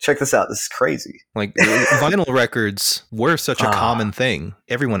 Check this out. This is crazy. Like, vinyl records were such a common thing.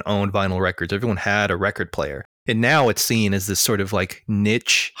 Everyone owned vinyl records. Everyone had a record player. And now it's seen as this sort of like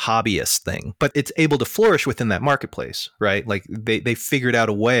niche hobbyist thing, but it's able to flourish within that marketplace, right? Like they figured out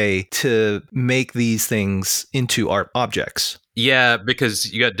a way to make these things into art objects. Yeah,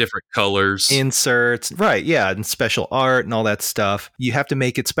 because you got different colors. Inserts, right, yeah, and special art and all that stuff. You have to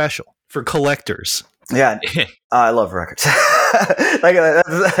make it special for collectors. Yeah, I love records. When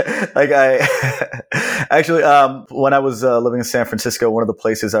I was living in San Francisco, one of the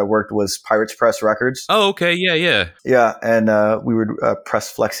places I worked was Pirates Press Records. Oh, okay, yeah. Yeah, and we would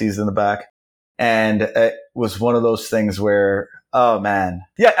press flexies in the back, and it was one of those things where, oh man,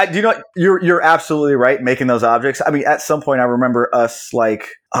 yeah, you're absolutely right making those objects. I mean, at some point, I remember us like.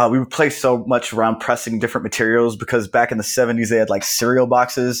 We would play so much around pressing different materials because back in the 70s they had like cereal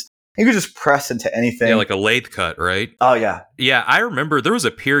boxes. You could just press into anything. Yeah, like a lathe cut, right? Oh, yeah. Yeah, I remember there was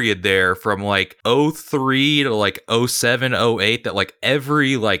a period there from like 03 to like 07, 08 that like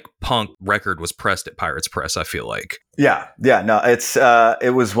every like punk record was pressed at Pirates Press, I feel like. Yeah. No,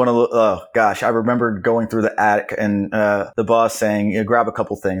 it was one of the, oh gosh, I remember going through the attic and the boss saying, grab a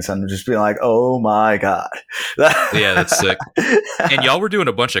couple things and just being like, oh my God. Yeah, that's sick. And y'all were doing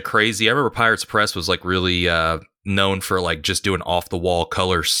a bunch of crazy, I remember Pirates Press was like really, known for like just doing off the wall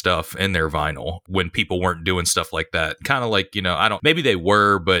color stuff in their vinyl when people weren't doing stuff like that. Kind of like, maybe they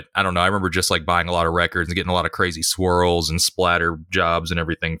were, but I don't know. I remember just like buying a lot of records and getting a lot of crazy swirls and splatter jobs and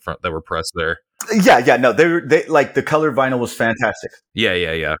everything that were pressed there. Yeah. No, they like the color vinyl was fantastic.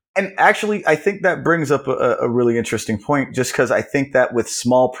 Yeah. And actually, I think that brings up a really interesting point, just because I think that with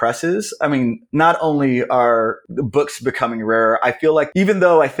small presses, I mean, not only are books becoming rarer, I feel like even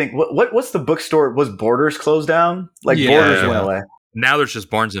though I think what's the bookstore, was Borders closed down? Like Borders went away. Now there's just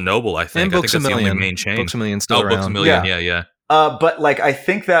Barnes and Noble, I think. And Books I think A that's Million. the only main chain. Books A Million still around. Books A Million, yeah. But like, I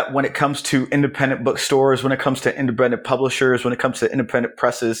think that when it comes to independent bookstores, when it comes to independent publishers, when it comes to independent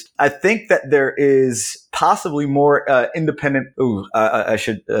presses, I think that there is possibly more independent. I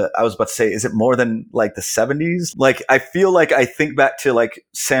was about to say, is it more than like the 70s? Like, I feel like I think back to like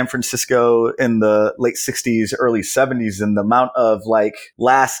San Francisco in the late 60s, early 70s, and the amount of like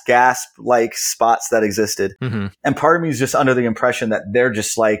last gasp like spots that existed. Mm-hmm. And part of me is just under the impression that they're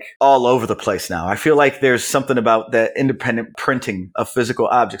just like all over the place now. I feel like there's something about the independent printing of physical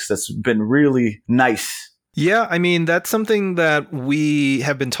objects that's been really nice. Yeah, I mean, that's something that we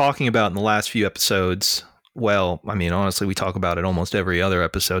have been talking about in the last few episodes. Well, I mean, honestly, we talk about it almost every other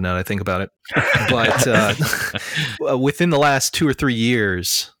episode now that I think about it. But within the last 2 or 3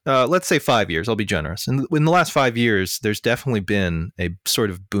 years, let's say 5 years, I'll be generous. And in the last 5 years, there's definitely been a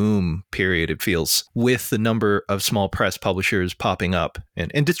sort of boom period, it feels, with the number of small press publishers popping up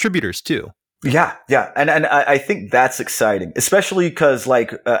and distributors too. Yeah. And I think that's exciting, especially because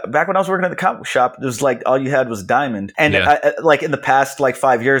like back when I was working at the comic shop, it was like all you had was Diamond. And like in the past like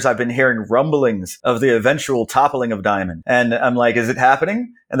 5 years, I've been hearing rumblings of the eventual toppling of Diamond. And I'm like, is it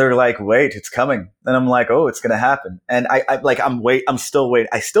happening? And they're like, wait, it's coming. And I'm like, oh, it's going to happen. And I'm still waiting.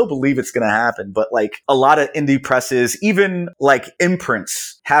 I still believe it's going to happen. But like a lot of indie presses, even like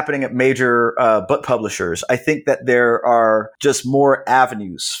imprints happening at major book publishers, I think that there are just more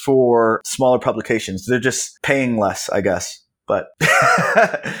avenues for smaller publications. They're just paying less, I guess. but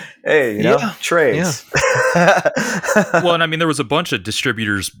hey, you know, trades. Well, and I mean, there was a bunch of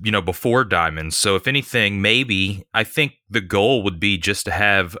distributors, you know, before Diamond. So if anything, maybe I think the goal would be just to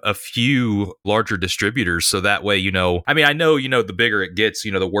have a few larger distributors. So that way, you know, I mean, I know, you know, the bigger it gets,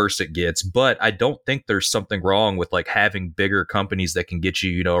 you know, the worse it gets. But I don't think there's something wrong with like having bigger companies that can get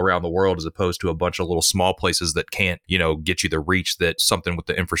you, you know, around the world as opposed to a bunch of little small places that can't, you know, get you the reach that something with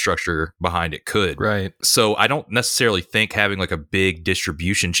the infrastructure behind it could. Right. So I don't necessarily think having like a big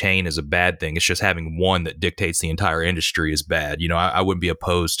distribution chain is a bad thing. It's just having one that dictates the entire industry is bad. You know, I wouldn't be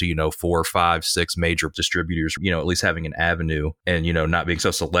opposed to, you know, 4, 5, 6 major distributors, you know, at least having an avenue and, you know, not being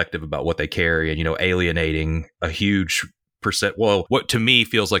so selective about what they carry and, you know, alienating a huge percent. Well, what to me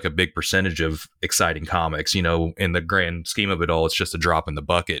feels like a big percentage of exciting comics, you know, in the grand scheme of it all, it's just a drop in the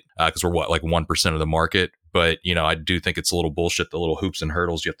bucket because we're like 1% of the market. But, you know, I do think it's a little bullshit, the little hoops and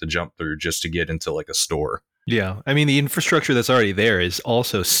hurdles you have to jump through just to get into like a store. Yeah. I mean, the infrastructure that's already there is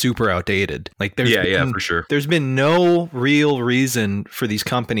also super outdated. Like there's for sure. There's been no real reason for these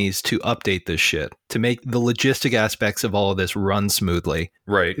companies to update this shit, to make the logistic aspects of all of this run smoothly.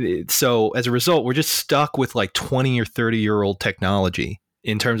 Right. So as a result, we're just stuck with like 20 or 30-year-old technology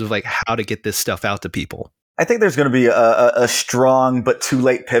in terms of like how to get this stuff out to people. I think there's going to be a strong but too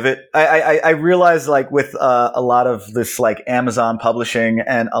late pivot. I realize like with a lot of this like Amazon publishing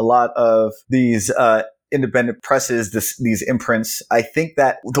and a lot of these independent presses, these imprints, I think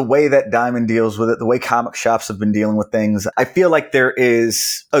that the way that Diamond deals with it, the way comic shops have been dealing with things, I feel like there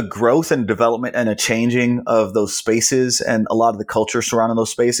is a growth and development and a changing of those spaces and a lot of the culture surrounding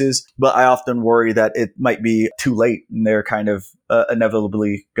those spaces. But I often worry that it might be too late and they're kind of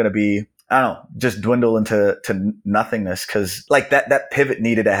inevitably going to be, I don't know, just dwindle into nothingness, because like that pivot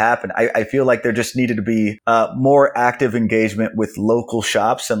needed to happen. I feel like there just needed to be more active engagement with local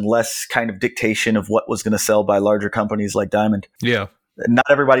shops and less kind of dictation of what was going to sell by larger companies like Diamond. Yeah. Not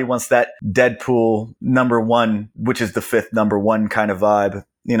everybody wants that Deadpool #1, which is the 5th #1 kind of vibe.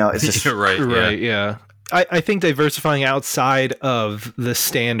 You know, it's just right. Yeah. I think diversifying outside of the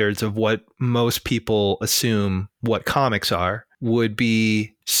standards of what most people assume what comics are would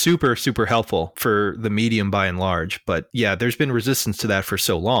be super, super helpful for the medium by and large. But yeah, there's been resistance to that for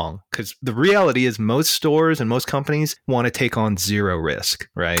so long because the reality is most stores and most companies want to take on zero risk,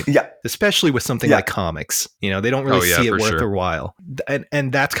 right? Yeah. Especially with something like comics. You know, they don't really see it worth their while.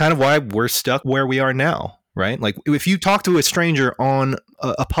 And that's kind of why we're stuck where we are now. Right? Like if you talk to a stranger on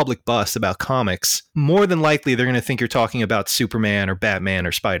a public bus about comics, more than likely they're going to think you're talking about Superman or Batman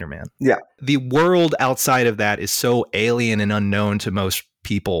or Spider-Man. Yeah. The world outside of that is so alien and unknown to most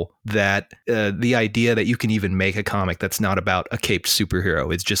people that the idea that you can even make a comic that's not about a caped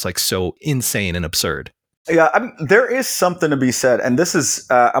superhero is just like so insane and absurd. Yeah, I mean, there is something to be said, and this is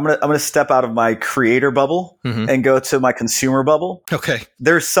I'm gonna step out of my creator bubble and go to my consumer bubble. Okay,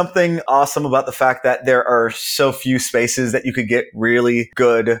 there's something awesome about the fact that there are so few spaces that you could get really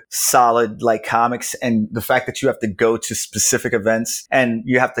good, solid like comics, and the fact that you have to go to specific events and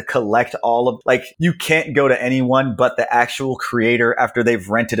you have to collect all of like you can't go to anyone but the actual creator after they've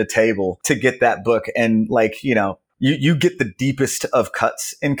rented a table to get that book, and like you know. You get the deepest of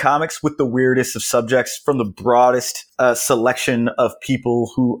cuts in comics with the weirdest of subjects from the broadest selection of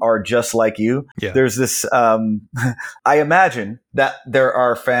people who are just like you. Yeah. There's this, I imagine that there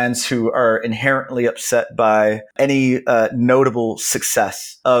are fans who are inherently upset by any notable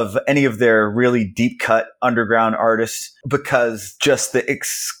success of any of their really deep cut underground artists because just the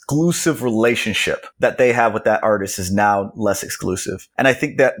exclusive relationship that they have with that artist is now less exclusive. And I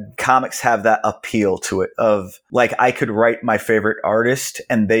think that comics have that appeal to it of like, I could write my favorite artist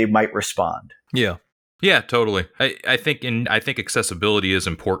and they might respond. Yeah. Yeah, totally. I think accessibility is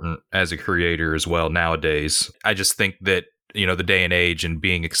important as a creator as well nowadays. I just think that, you know, the day and age and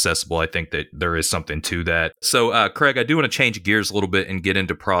being accessible, I think that there is something to that. So, Craig, I do want to change gears a little bit and get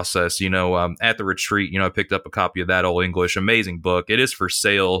into process. You know, at the retreat, you know, I picked up a copy of That Old English. Amazing book. It is for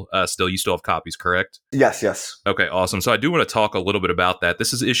sale still. You still have copies, correct? Yes. Okay, awesome. So I do want to talk a little bit about that.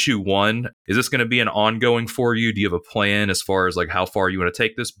 This is issue 1. Is this going to be an ongoing for you? Do you have a plan as far as like how far you want to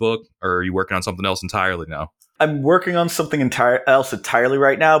take this book, or are you working on something else entirely now? I'm working on something else entirely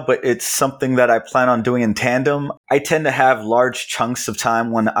right now, but it's something that I plan on doing in tandem. I tend to have large chunks of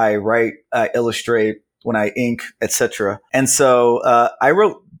time when I write, illustrate, when I ink, etc. And so I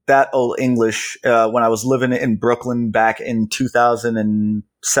wrote That Old English when I was living in Brooklyn back in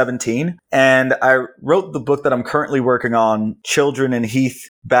 2017. And I wrote the book that I'm currently working on, Children in Heath,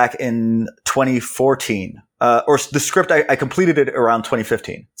 back in 2014. Or the script, I completed it around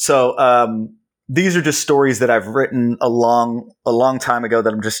 2015. So these are just stories that I've written a long time ago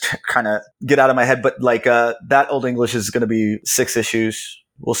that I'm just kind of get out of my head. But like that Old English is going to be 6 issues.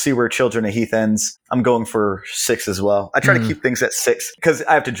 We'll see where Children of Heath ends. I'm going for 6 as well. I try to keep things at 6 because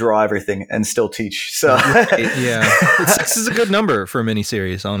I have to draw everything and still teach. So yeah, 6 is a good number for a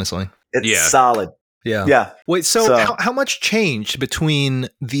miniseries, honestly. It's solid. Yeah. Yeah. Wait, so how much changed between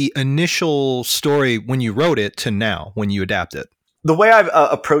the initial story when you wrote it to now when you adapt it? The way I've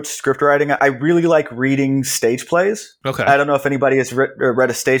approached script writing, I really like reading stage plays. Okay. I don't know if anybody has read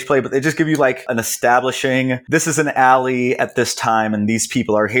a stage play, but they just give you like an establishing, this is an alley at this time and these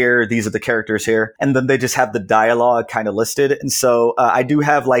people are here. These are the characters here. And then they just have the dialogue kind of listed. And so I do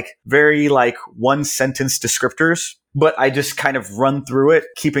have like very like 1-sentence descriptors, but I just kind of run through it,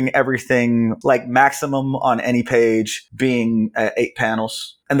 keeping everything like maximum on any page being 8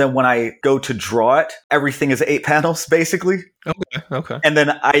 panels. And then when I go to draw it, everything is 8 panels, basically. Okay. And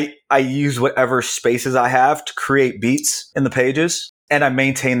then I use whatever spaces I have to create beats in the pages. And I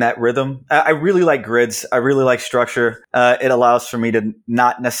maintain that rhythm. I really like grids. I really like structure. It allows for me to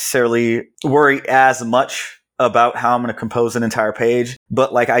not necessarily worry as much about how I'm going to compose an entire page,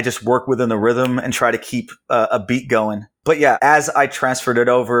 but like I just work within the rhythm and try to keep a beat going. But yeah, as I transferred it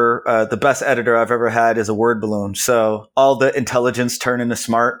over, the best editor I've ever had is a word balloon. So all the intelligence turn into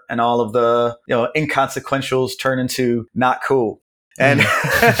smart and all of the, inconsequentials turn into not cool. And,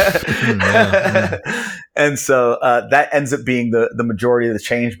 and so that ends up being the majority of the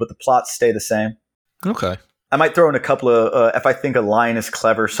change, but the plots stay the same. Okay. I might throw in a couple of, if I think a line is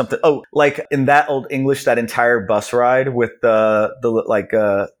clever, something. Oh, like in that Old English, that entire bus ride with the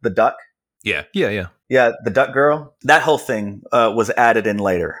duck. Yeah. Yeah, the duck girl. That whole thing was added in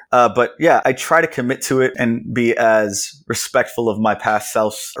later. But yeah, I try to commit to it and be as respectful of my past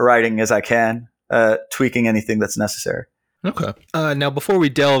self's writing as I can, tweaking anything that's necessary. Okay. Now, before we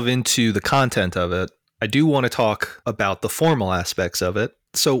delve into the content of it, I do want to talk about the formal aspects of it.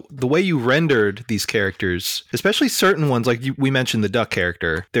 So the way you rendered these characters, especially certain ones, like we mentioned the duck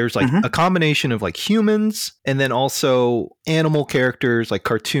character, there's like a combination of like humans and then also animal characters, like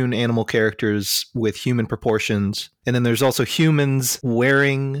cartoon animal characters with human proportions. And then there's also humans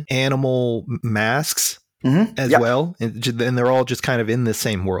wearing animal masks as well. And they're all just kind of in the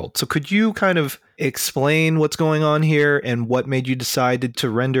same world. So could you kind of explain what's going on here and what made you decide to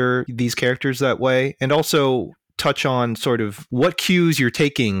render these characters that way? And also touch on sort of what cues you're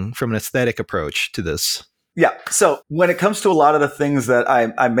taking from an aesthetic approach to this. Yeah. So when it comes to a lot of the things that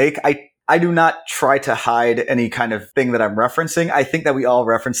I make, I do not try to hide any kind of thing that I'm referencing. I think that we all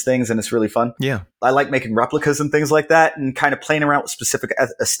reference things and it's really fun. Yeah. I like making replicas and things like that and kind of playing around with specific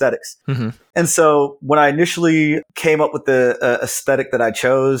aesthetics. And so when I initially came up with the aesthetic that I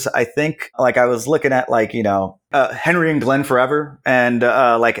chose, I think like I was looking at like, Henry and Glenn Forever and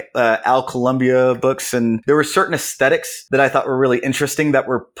Al Columbia books. And there were certain aesthetics that I thought were really interesting that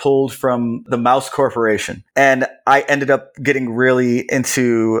were pulled from the Mouse Corporation. And I ended up getting really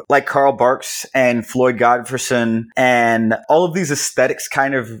into like Carl Barks and Floyd Godfreyson, and all of these aesthetics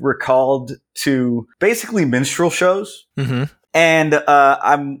kind of recalled to basically minstrel shows. And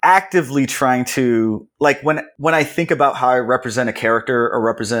I'm actively trying to, like, when I think about how I represent a character or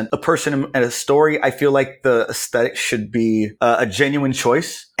represent a person in a story, I feel like the aesthetic should be a genuine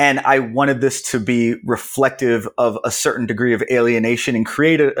choice. And I wanted this to be reflective of a certain degree of alienation and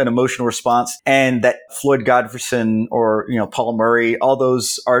create an emotional response. And that Floyd Godfreyson or, Paul Murray, all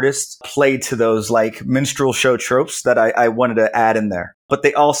those artists played to those like minstrel show tropes that I wanted to add in there. But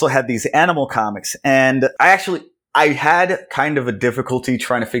they also had these animal comics. And I had kind of a difficulty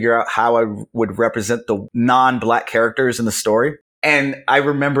trying to figure out how I would represent the non-black characters in the story. And I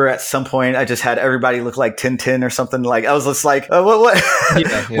remember at some point I just had everybody look like Tintin or something. Like I was just like, what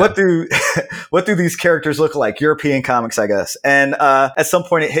what do these characters look like? European comics, I guess. And at some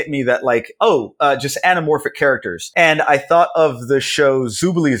point it hit me that like, just anamorphic characters. And I thought of the show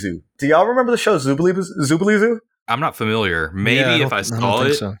Zoobilee Zoo. Do y'all remember the show Zoobilee Zoo? I'm not familiar. Maybe if I saw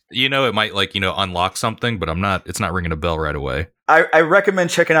it, so. It might unlock something, but it's not ringing a bell right away. I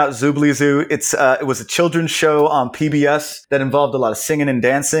recommend checking out Zoobilee Zoo. It was a children's show on PBS that involved a lot of singing and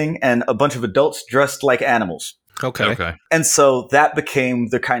dancing and a bunch of adults dressed like animals. Okay. And so that became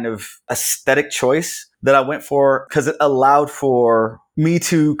the kind of aesthetic choice that I went for because it allowed for me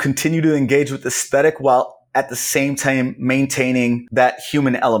to continue to engage with aesthetic while at the same time maintaining that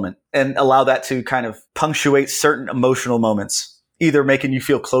human element and allow that to kind of punctuate certain emotional moments, either making you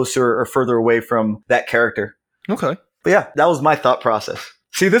feel closer or further away from that character. Okay. But yeah, that was my thought process.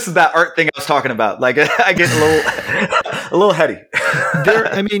 See, this is that art thing I was talking about. Like, I get a little heady.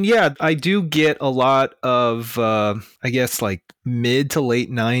 I do get a lot of, I guess, like mid to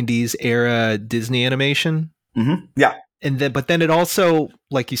late 90s era Disney animation. Mm-hmm. Yeah. But then it also,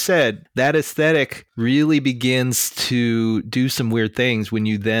 like you said, that aesthetic really begins to do some weird things when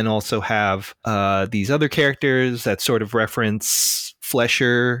you then also have these other characters that sort of reference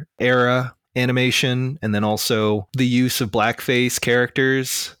Flesher era animation, and then also the use of blackface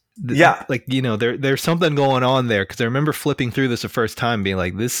characters. Yeah. Like, there's something going on there, because I remember flipping through this the first time being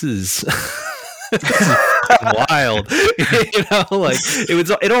like, this is... this is wild. Like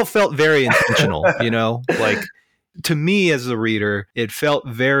it all felt very intentional, like to me as a reader, it felt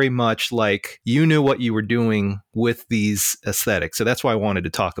very much like you knew what you were doing with these aesthetics. So that's why I wanted to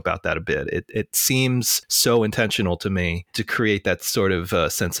talk about that a bit. It seems so intentional to me to create that sort of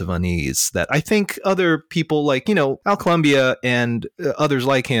sense of unease that I think other people like, Al Columbia and others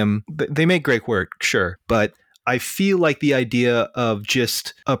like him, they make great work, sure. But I feel like the idea of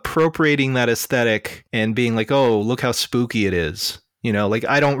just appropriating that aesthetic and being like, oh, look how spooky it is. Like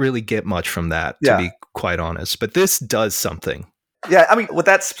I don't really get much from that, to be quite honest. But this does something. Yeah, I mean, with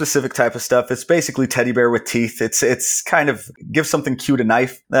that specific type of stuff, it's basically teddy bear with teeth. It's kind of give something cute a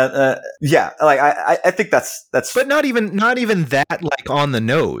knife. I think that's. But not even that, like on the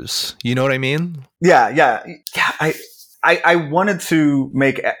nose. You know what I mean? Yeah. I wanted to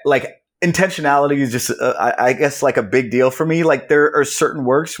make like. Intentionality is just, I guess, like a big deal for me. Like there are certain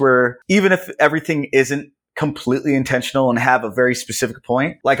works where even if everything isn't completely intentional and have a very specific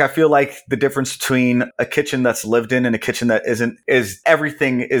point, like I feel like the difference between a kitchen that's lived in and a kitchen that isn't is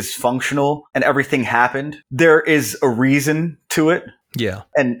everything is functional and everything happened. There is a reason to it. Yeah.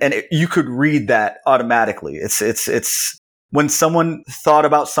 And you could read that automatically. It's when someone thought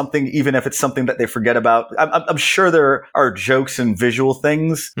about something, even if it's something that they forget about, I'm sure there are jokes and visual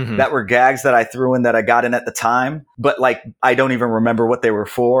things that were gags that I threw in that I got in at the time, but like I don't even remember what they were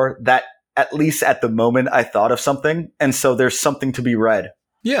for. That at least at the moment I thought of something, and so there's something to be read.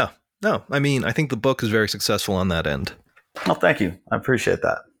 Yeah, no, I mean I think the book is very successful on that end. Well, thank you, I appreciate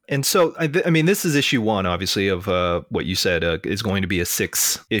that. And so, I mean, this is issue 1, obviously, of what you said is going to be a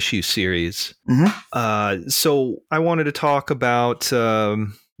 6-issue series. Mm-hmm. So I wanted to talk about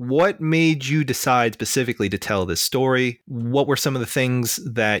what made you decide specifically to tell this story? What were some of the things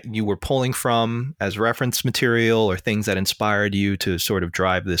that you were pulling from as reference material or things that inspired you to sort of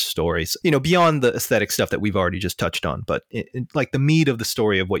drive this story? So, beyond the aesthetic stuff that we've already just touched on, but like the meat of the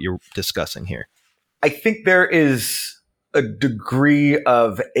story of what you're discussing here. I think there is a degree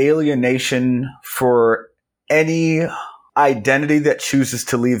of alienation for any identity that chooses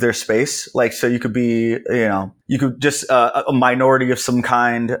to leave their space. Like, so you could be, you could just a minority of some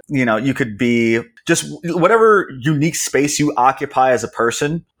kind, you could be just whatever unique space you occupy as a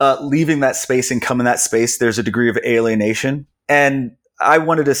person, leaving that space and coming that space, there's a degree of alienation. And I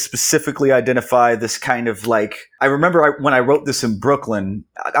wanted to specifically identify this kind of like, I remember when I wrote this in Brooklyn,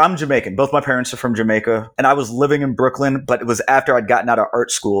 I'm Jamaican. Both my parents are from Jamaica, and I was living in Brooklyn, but it was after I'd gotten out of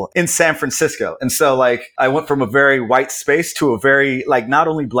art school in San Francisco. And so like, I went from a very white space to a very like, not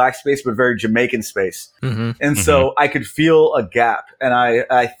only black space, but very Jamaican space. And so I could feel a gap. And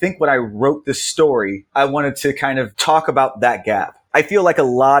I think when I wrote this story, I wanted to kind of talk about that gap. I feel like a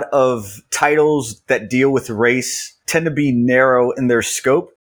lot of titles that deal with race tend to be narrow in their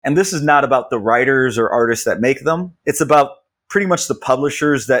scope. And this is not about the writers or artists that make them. It's about pretty much the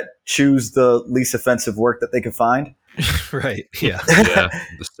publishers that choose the least offensive work that they can find. Right. Yeah.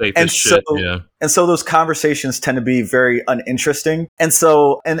 The safest shit. Yeah. And so those conversations tend to be very uninteresting. And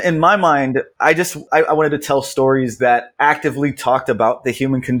so, and in my mind, I wanted to tell stories that actively talked about the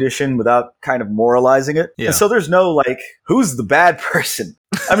human condition without kind of moralizing it. Yeah. And so there's no like, who's the bad person?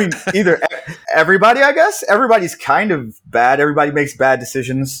 I mean, either everybody, I guess. Everybody's kind of bad. Everybody makes bad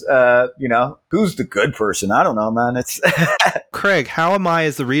decisions. Who's the good person? I don't know, man. It's Craig, how am I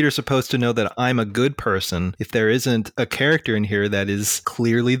as the reader supposed to know that I'm a good person if there isn't a character in here that is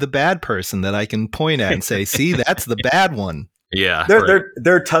clearly the bad person that I can point at and say, see, that's the bad one? Yeah.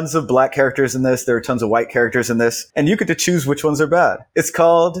 There are tons of black characters in this. There are tons of white characters in this. And you get to choose which ones are bad. It's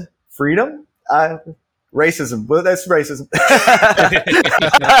called freedom. Racism. Well, that's racism.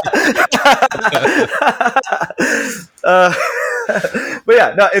 But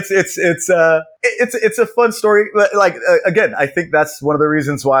yeah, no, it's a fun story. Like again, I think that's one of the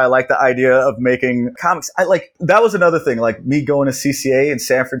reasons why I like the idea of making comics. That was another thing. Like me going to CCA in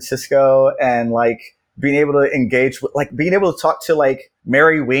San Francisco and like being able to engage with, like being able to talk to like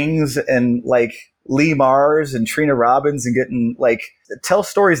Mary Wings and like Lee Mars and Trina Robbins and getting like tell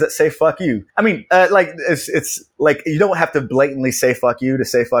stories that say fuck you. I mean, like it's like you don't have to blatantly say fuck you to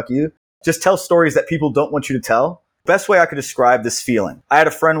say fuck you. Just tell stories that people don't want you to tell. Best way I could describe this feeling. I had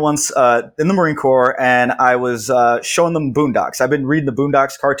a friend once in the Marine Corps, and I was showing them Boondocks. I've been reading the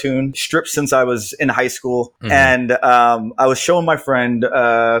Boondocks cartoon strip since I was in high school, and I was showing my friend.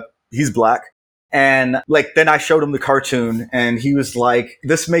 He's black. And like, then I showed him the cartoon and he was like,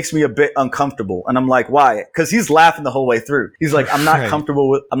 this makes me a bit uncomfortable. And I'm like, why? Cause he's laughing the whole way through. He's like, I'm not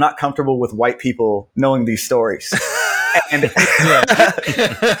comfortable with white people knowing these stories. And,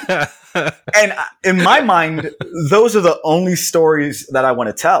 and in my mind, those are the only stories that I want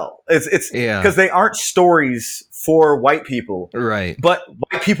to tell. It's because they aren't stories for white people. Right. But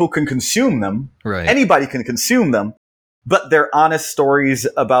white people can consume them. Right. Anybody can consume them. But they're honest stories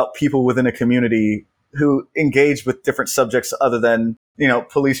about people within a community who engage with different subjects other than, you know,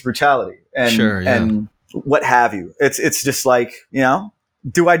 police brutality and and what have you. It's just like, you know,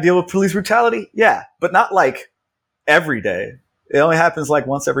 do I deal with police brutality? Yeah, but not like every day. It only happens like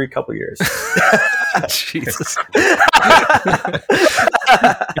once every couple years. Jesus. I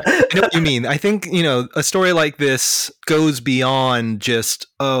know what you mean. I think, you know, a story like this goes beyond just,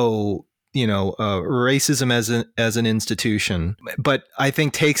 racism as an institution, but I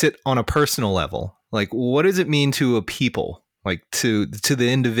think takes it on a personal level. Like, what does it mean to a people? Like to the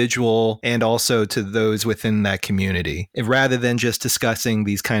individual and also to those within that community, rather than just discussing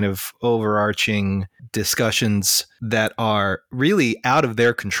these kind of overarching discussions that are really out of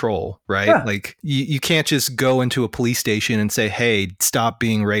their control, right? Yeah. Like you can't just go into a police station and say, hey, stop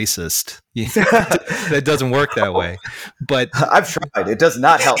being racist. That doesn't work that way. But I've tried. It does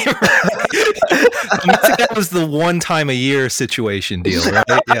not help. That was the one time a year situation deal, right?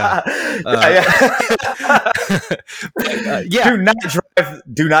 Yeah.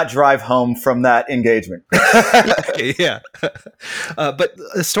 Do not drive home from that engagement. Yeah. But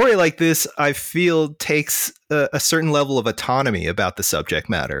a story like this, I feel, takes a certain level of autonomy about the subject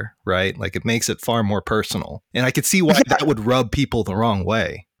matter, right? Like it makes it far more personal. And I could see why that would rub people the wrong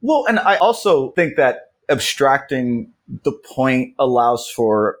way. Well, and I also think that abstracting the point allows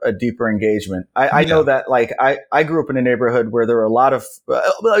for a deeper engagement. I know that, like, I grew up in a neighborhood where there were a lot of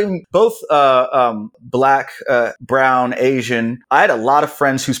both black, brown, Asian. I had a lot of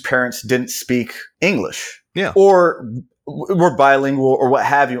friends whose parents didn't speak English, or were bilingual or what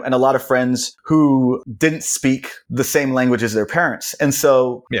have you, and a lot of friends who didn't speak the same language as their parents. And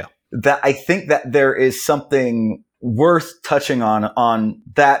so that I think that there is something worth touching on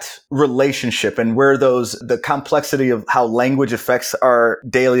that relationship and where the complexity of how language affects our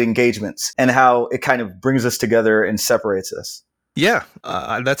daily engagements and how it kind of brings us together and separates us. Yeah,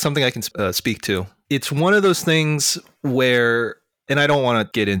 that's something I can speak to. It's one of those things where, and I don't want to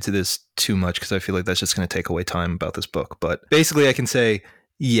get into this too much because I feel like that's just going to take away time about this book, but basically I can say,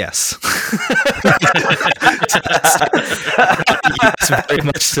 yes. Yes, very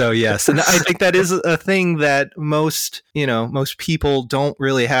much so, yes. And I think that is a thing that most people don't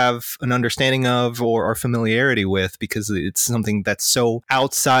really have an understanding of or familiarity with because it's something that's so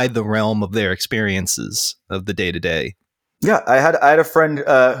outside the realm of their experiences of the day-to-day. Yeah, I had a friend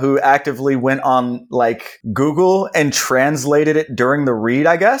who actively went on like Google and translated it during the read,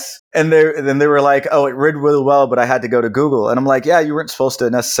 I guess. And then they were like, "Oh, it read really well, but I had to go to Google." And I'm like, "Yeah, you weren't supposed to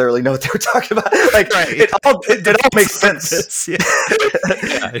necessarily know what they were talking about." Like, it all makes sense.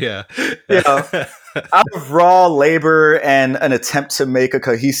 Yeah. You know, out of raw labor and an attempt to make a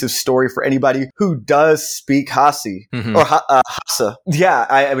cohesive story for anybody who does speak Hasi or Hausa. Yeah,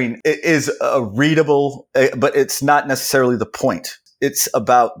 I mean, it is a readable, but it's not necessarily the point. It's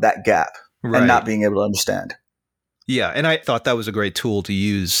about that gap and not being able to understand. Yeah, and I thought that was a great tool to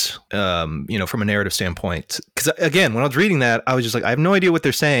use, from a narrative standpoint. Because again, when I was reading that, I was just like, I have no idea what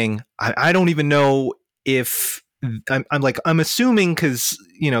they're saying. I don't even know if I'm assuming because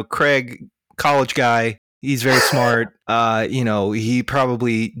Craig, college guy, he's very smart. He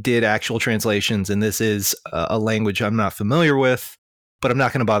probably did actual translations, and this is a language I'm not familiar with, but I'm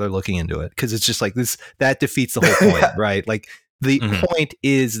not going to bother looking into it because it's just like this. That defeats the whole point, right? Like. The point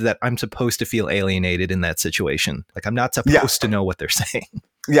is that I'm supposed to feel alienated in that situation. Like I'm not supposed to know what they're saying.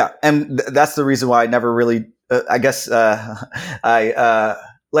 Yeah. And that's the reason why I never really, I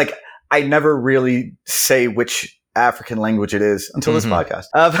never really say which African language it is until this podcast.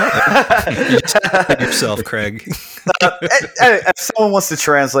 You just yourself, Craig. If someone wants to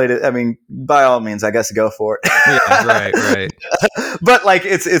translate it, I mean, by all means, I guess go for it. Yeah, right. But like,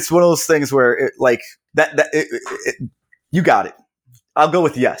 it's one of those things where you got it. I'll go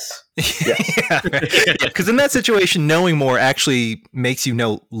with yes. Yeah, because in that situation, knowing more actually makes you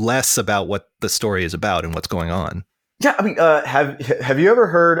know less about what the story is about and what's going on. Yeah, I mean, have you ever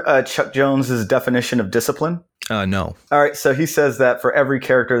heard Chuck Jones's definition of discipline? No. All right, so he says that for every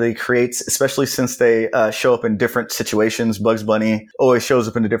character that he creates, especially since they show up in different situations, Bugs Bunny always shows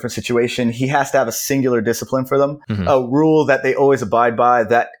up in a different situation, he has to have a singular discipline for them, a rule that they always abide by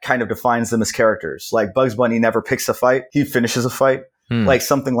that kind of defines them as characters. Like Bugs Bunny never picks a fight, he finishes a fight, like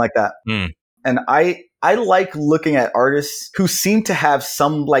something like that. And I like looking at artists who seem to have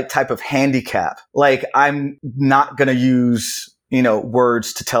some like type of handicap. Like, I'm not going to use,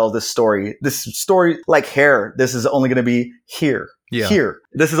 words to tell this story. This story, like hair, this is only going to be here. Yeah. Here.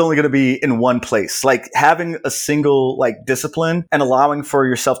 This is only going to be in one place. Like having a single like discipline and allowing for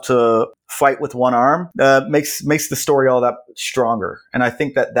yourself to fight with one arm makes the story all that stronger. And I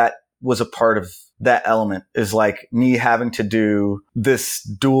think that was a part of that element, is like me having to do this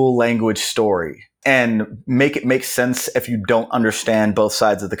dual language story and make it make sense if you don't understand both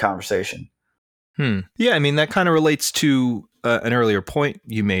sides of the conversation. Yeah, I mean, that kind of relates to an earlier point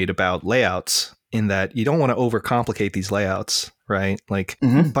you made about layouts, in that you don't want to overcomplicate these layouts, right? Like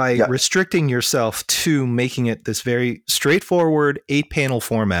by restricting yourself to making it this very straightforward 8-panel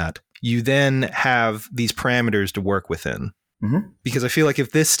format, you then have these parameters to work within. Because I feel like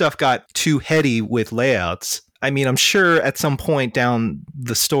if this stuff got too heady with layouts, I mean, I'm sure at some point down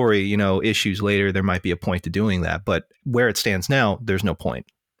the story, issues later, there might be a point to doing that. But where it stands now, there's no point,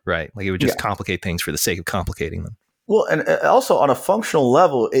 right? Like it would just complicate things for the sake of complicating them. Well, and also on a functional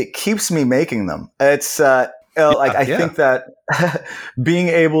level, it keeps me making them. It's I think that being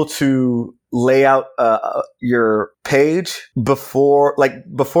able to lay out your page before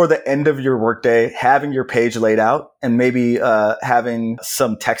the end of your workday, having your page laid out and maybe having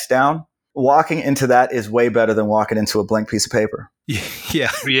some text down, walking into that is way better than walking into a blank piece of paper. Yeah,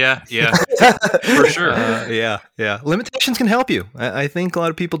 for sure. Limitations can help you. I think a lot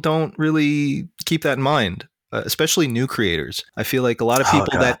of people don't really keep that in mind. Especially new creators. I feel like a lot of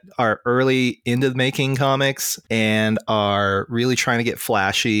people that are early into making comics and are really trying to get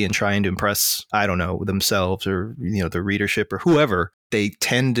flashy and trying to impress, I don't know, themselves or, the readership or whoever, they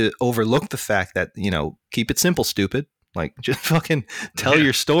tend to overlook the fact that, keep it simple, stupid. Like, just fucking tell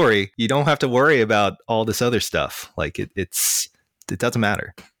your story. You don't have to worry about all this other stuff. Like, it doesn't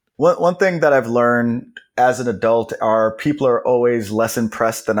matter. One thing that I've learned as an adult are people are always less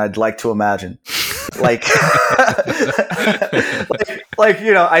impressed than I'd like to imagine.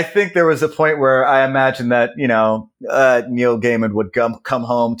 I think there was a point where I imagined that, Neil Gaiman would come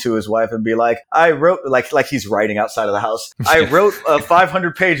home to his wife and be like, I wrote, like he's writing outside of the house. I wrote a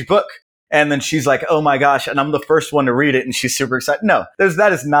 500-page book. And then she's like, oh my gosh. And I'm the first one to read it. And she's super excited. No,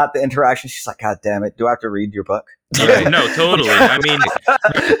 that is not the interaction. She's like, God damn it. Do I have to read your book? Yeah, no, totally. I mean,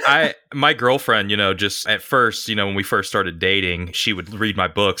 my girlfriend, just at first, when we first started dating, she would read my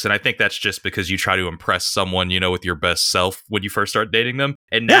books. And I think that's just because you try to impress someone, with your best self when you first start dating them.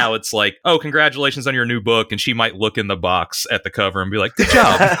 And now it's like, oh, congratulations on your new book. And she might look in the box at the cover and be like, good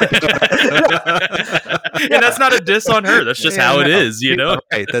job. And that's not a diss on her. That's just how it is,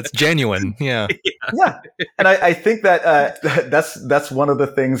 Right. That's genuine. Yeah. And I think that that's one of the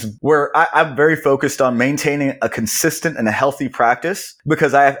things where I'm very focused on maintaining a consistent and a healthy practice,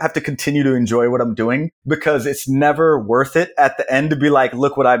 because I have to continue to enjoy what I'm doing, because it's never worth it at the end to be like,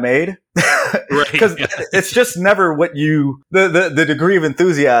 look what I made. Because it's just never what the degree of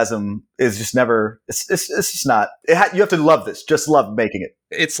enthusiasm is just never, it's just not, you have to love this, just love making it.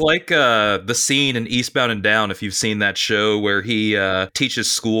 It's like the scene in Eastbound and Down, if you've seen that show, where he teaches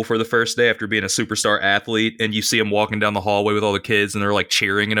school for the first day after being a superstar athlete, and you see him walking down the hallway with all the kids and they're like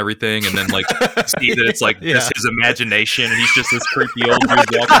cheering and everything, and then like see that it's like just his imagination and he's just this creepy old dude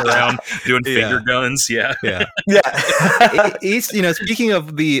walking around doing finger guns. Speaking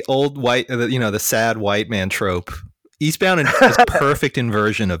of the old white, the sad white man trope, Eastbound and Down is a perfect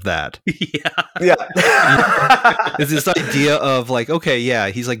inversion of that. It's this idea of like,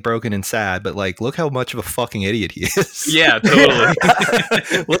 okay, he's like broken and sad, but like, look how much of a fucking idiot he is. Yeah, totally.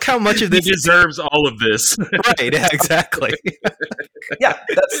 Look how much of this he deserves all of this. Right, exactly.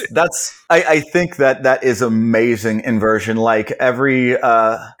 I think that is amazing inversion. Like every,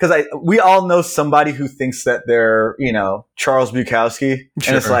 because we all know somebody who thinks that they're, Charles Bukowski,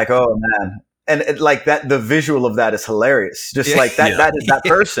 and it's like, oh man. And like that, the visual of that is hilarious. Just like that, that is that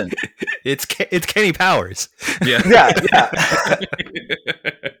person. It's Kenny Powers. Yeah.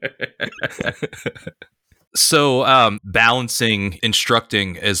 So, balancing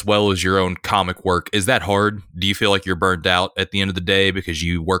instructing as well as your own comic work, is that hard? Do you feel like you're burned out at the end of the day because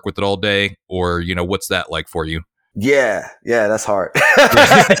you work with it all day? Or, what's that like for you? Yeah, that's hard.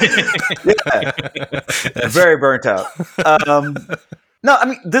 Yeah. Very burnt out. No, I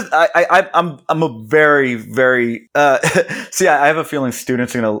mean, this, I'm a very, very, see, I have a feeling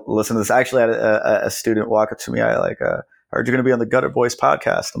students are going to listen to this. I actually had a student walk up to me. I heard you're going to be on the Gutter Boys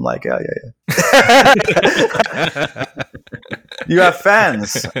podcast. I'm like, yeah. You have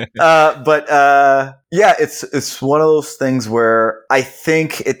fans. Yeah, it's one of those things where I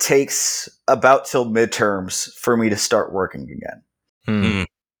think it takes about till midterms for me to start working again. Mm-hmm.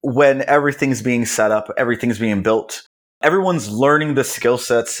 When everything's being set up, everything's being built. Everyone's learning the skill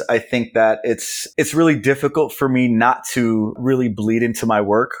sets. I think that it's really difficult for me not to really bleed into my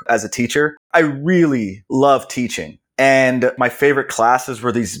work as a teacher. I really love teaching. And my favorite classes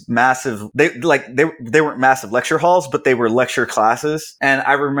were these massive, they weren't massive lecture halls, but they were lecture classes. And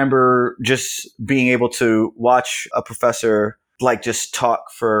I remember just being able to watch a professor like just talk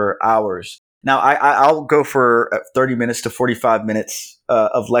for hours. Now I'll go for 30 minutes to 45 minutes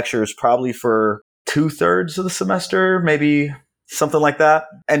of lectures, probably for 2/3 of the semester, maybe something like that,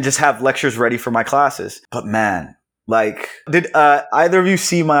 and just have lectures ready for my classes. But man, like, did either of you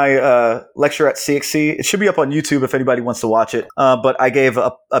see my lecture at CXC? It should be up on YouTube if anybody wants to watch it. But I gave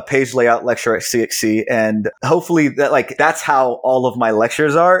a page layout lecture at CXC, and hopefully that's how all of my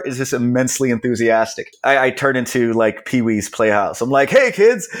lectures are, is just immensely enthusiastic. I turn into like Pee-wee's Playhouse. I'm like, hey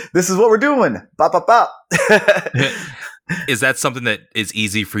kids, this is what we're doing. Bop, bop, bop. Is that something that is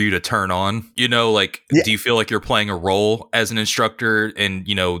easy for you to turn on? You know, like, do you feel like you're playing a role as an instructor and,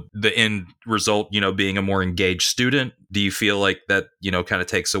 you know, the end result, you know, being a more engaged student? Do you feel like that, you know, kind of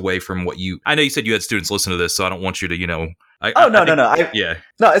takes away from what I know you said you had students listen to this, so I don't want you to, you know. No.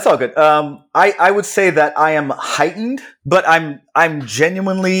 No, it's all good. I would say that I am heightened, but I'm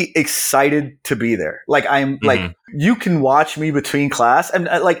genuinely excited to be there. Like like, you can watch me between class, and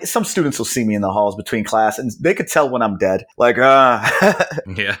like some students will see me in the halls between class, and they could tell when I'm dead. Like,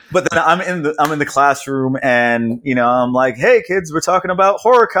 yeah. But then I'm in the classroom, and you know, I'm like, hey kids, we're talking about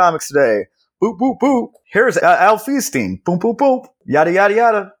horror comics today. Boop boop boop. Here's Al Feasting. Boom boom boom. Yada yada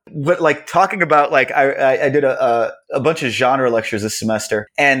yada. But like talking about, like, I did a bunch of genre lectures this semester,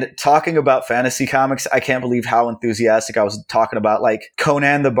 and talking about fantasy comics, I can't believe how enthusiastic I was talking about like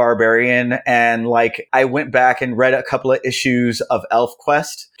Conan the Barbarian, and like I went back and read a couple of issues of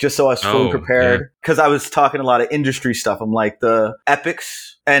ElfQuest just so I was fully prepared, because I was talking a lot of industry stuff. I'm like the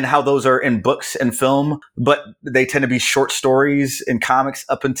epics and how those are in books and film, but they tend to be short stories in comics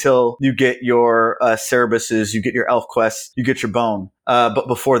up until you get your Cerebuses, you get your ElfQuest, you get your Bone. But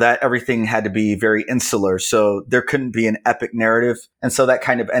before that, everything had to be very insular. So there couldn't be an epic narrative. And so that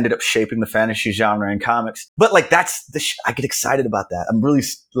kind of ended up shaping the fantasy genre in comics. But like, that's I get excited about that. I'm really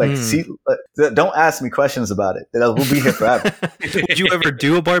like, don't ask me questions about it. We'll be here forever. Would you ever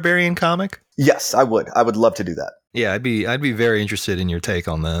do a barbarian comic? Yes, I would. I would love to do that. Yeah, I'd be very interested in your take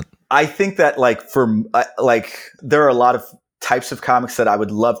on that. I think that like there are a lot of types of comics that I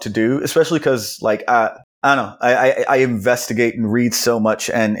would love to do, especially because like, I don't know. I investigate and read so much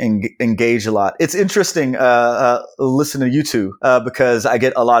and engage a lot. It's interesting, listen to you two, because I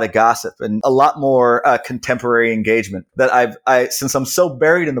get a lot of gossip and a lot more, contemporary engagement that since I'm so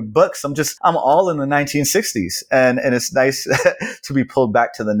buried in the books, I'm all in the 1960s, and it's nice to be pulled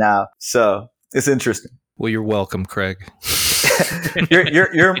back to the now. So it's interesting. Well, you're welcome, Craig.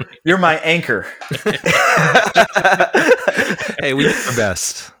 You're my anchor. Hey, we do our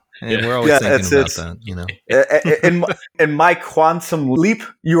best. And we're always thinking about that, you know. In my quantum leap,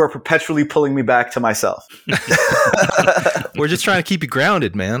 you are perpetually pulling me back to myself. We're just trying to keep you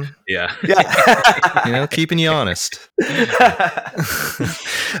grounded, man. Yeah. You know, keeping you honest.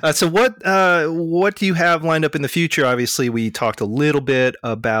 So what do you have lined up in the future? Obviously, we talked a little bit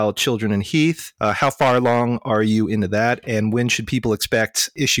about Children in Heath. How far along are you into that? And when should people expect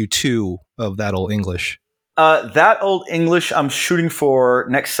issue 2 of That Old English? That Old English, I'm shooting for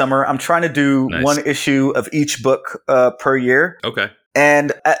next summer. I'm trying to do one issue of each book per year. Okay.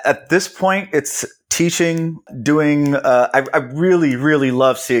 And at this point, it's teaching, doing. I really, really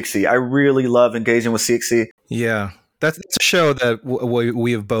love CXC. I really love engaging with CXC. Yeah, that's a show that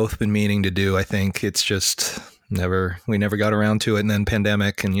we have both been meaning to do. I think it's just we never got around to it, and then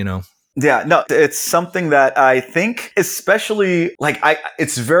pandemic, and you know. Yeah, no, it's something that I think, especially like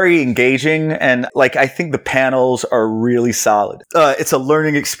it's very engaging, and like I think the panels are really solid. It's a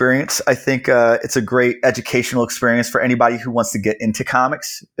learning experience. I think it's a great educational experience for anybody who wants to get into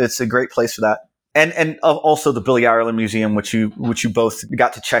comics. It's a great place for that. And also the Billy Ireland Museum, which you both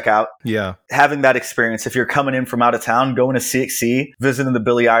got to check out. Yeah. Having that experience, if you're coming in from out of town, going to CXC, visiting the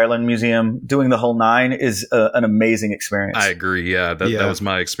Billy Ireland Museum, doing the whole nine is an amazing experience. I agree. Yeah, that was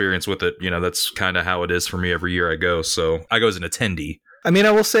my experience with it. That's kind of how it is for me every year I go. So I go as an attendee. I mean,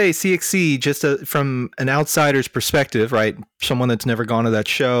 I will say CXC, just from an outsider's perspective, right? Someone that's never gone to that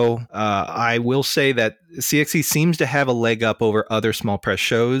show, I will say that CXC seems to have a leg up over other small press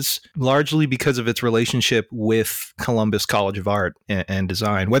shows, largely because of its relationship with Columbus College of Art and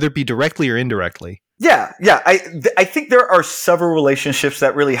Design, whether it be directly or indirectly. Yeah. I think there are several relationships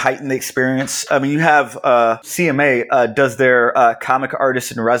that really heighten the experience. I mean, you have CMA does their comic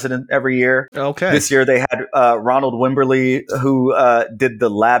artist in resident every year. Okay. This year they had Ronald Wimberly, who did the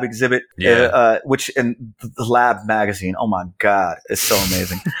Lab exhibit, which in the Lab magazine. Oh my God, it's so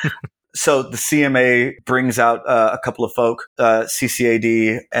amazing. So the CMA brings out a couple of folk,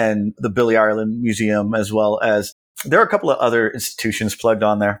 CCAD and the Billy Ireland Museum, as well as there are a couple of other institutions plugged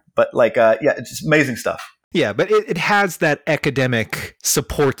on there, but it's just amazing stuff. Yeah, but it has that academic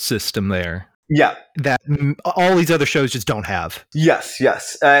support system there. Yeah. That all these other shows just don't have.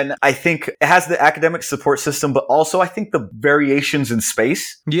 Yes. And I think it has the academic support system, but also I think the variations in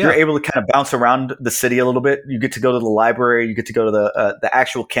space. Yeah. You're able to kind of bounce around the city a little bit. You get to go to the library. You get to go to the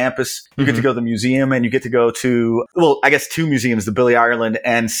actual campus. You get to go to the museum, and you get to go to, I guess 2 museums, the Billy Ireland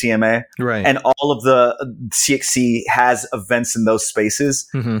and CMA. Right. And all of the CXC has events in those spaces.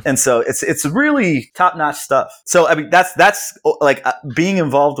 And so it's really top-notch stuff. So, I mean, that's like being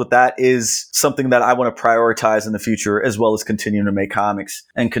involved with that is something that I want to prioritize in the future, as well as continuing to make comics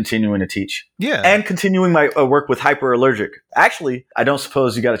and continuing to teach. Yeah. And continuing my work with Hyperallergic. Actually, I don't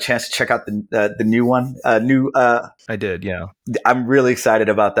suppose you got a chance to check out the new one. I did, yeah. I'm really excited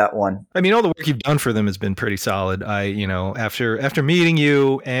about that one. I mean, all the work you've done for them has been pretty solid. After meeting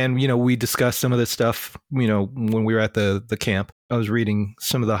you and, we discussed some of this stuff, when we were at the camp, I was reading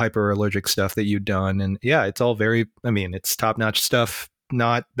some of the Hyperallergic stuff that you'd done. And yeah, it's all it's top-notch stuff.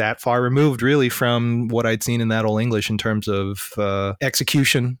 Not that far removed, really, from what I'd seen in that Old English in terms of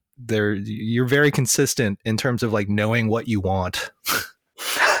execution. You're very consistent in terms of like knowing what you want.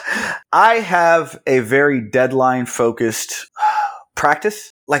 I have a very deadline-focused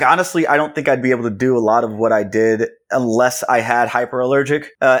practice. Like, honestly, I don't think I'd be able to do a lot of what I did unless I had Hyperallergic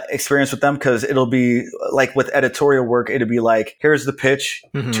experience with them, because it'll be like with editorial work, it'd be like, here's the pitch,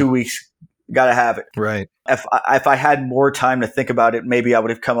 2 weeks. Got to have it. Right. If I had more time to think about it, maybe I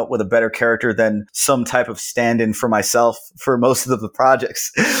would have come up with a better character than some type of stand-in for myself for most of the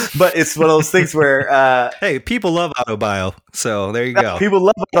projects. But it's one of those things where... hey, people love Autobio, so there you go. People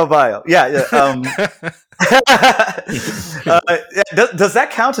love Autobio. Yeah. Does that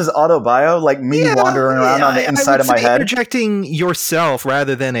count as Autobio? Like me wandering around on the inside of my head? Interjecting yourself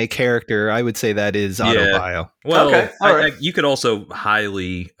rather than a character, I would say that is Autobio. Well, okay. You could also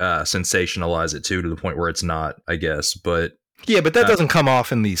highly sensationalize it too, to the point where it's not, I guess. But yeah, but that doesn't come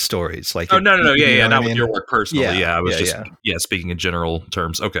off in these stories. Like, no, not with your work personally. Yeah, I was just yeah. Speaking in general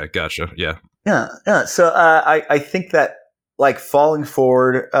terms. Okay, gotcha. Yeah. So I think that, like, falling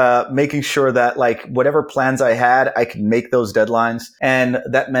forward, making sure that, like, whatever plans I had, I could make those deadlines. And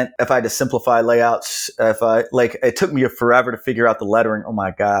that meant if I had to simplify layouts, it took me forever to figure out the lettering. Oh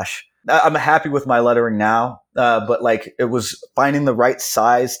my gosh. I'm happy with my lettering now. But like, it was finding the right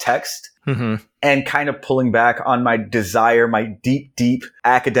size text and kind of pulling back on my desire, my deep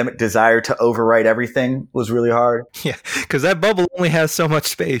academic desire to overwrite everything was really hard. Yeah. Cause that bubble only has so much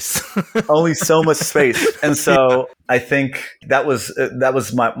space. Only so much space. And so I think that was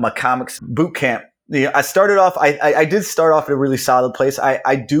my comics boot camp. Yeah, I started off, I did start off at a really solid place.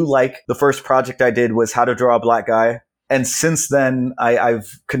 I do like the first project I did was How to Draw a Black Guy. And since then,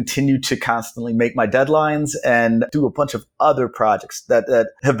 I've continued to constantly make my deadlines and do a bunch of other projects that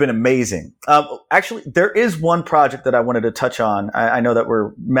have been amazing. Actually, there is one project that I wanted to touch on. I know that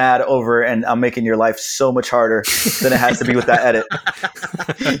we're mad over, and I'm making your life so much harder than it has to be with that edit.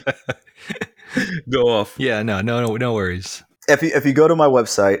 Go off. Yeah, no worries. If you go to my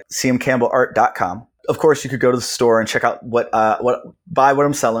website, cmcampbellart.com, of course, you could go to the store and check out buy what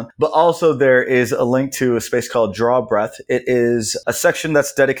I'm selling. But also there is a link to a space called Draw Breath. It is a section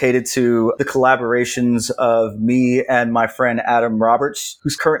that's dedicated to the collaborations of me and my friend Adam Roberts,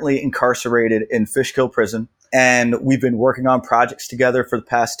 who's currently incarcerated in Fishkill Prison. And we've been working on projects together for the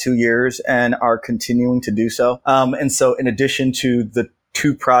past 2 years and are continuing to do so. And so in addition to the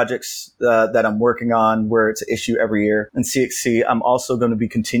 2 projects that I'm working on where it's an issue every year in CXC. I'm also going to be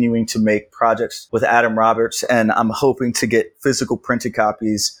continuing to make projects with Adam Roberts, and I'm hoping to get physical printed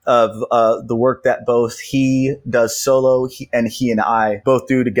copies of the work that both he does solo and he and I both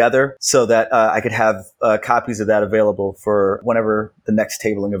do together, so that I could have copies of that available for whenever the next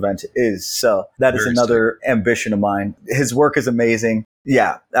tabling event is. So that is another ambition of mine. His work is amazing.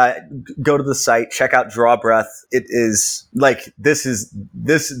 Yeah, go to the site, check out Draw Breath. It is like, this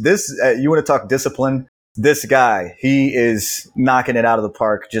you want to talk discipline? This guy, he is knocking it out of the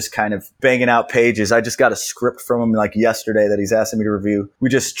park, just kind of banging out pages. I just got a script from him like yesterday that he's asking me to review. We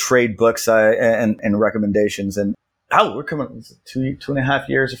just trade books and recommendations, and we're coming 2.5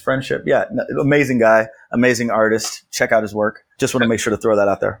 years of friendship. Yeah, amazing guy, amazing artist. Check out his work. Just want to make sure to throw that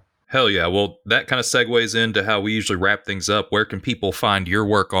out there. Hell yeah. Well, that kind of segues into how we usually wrap things up. Where can people find your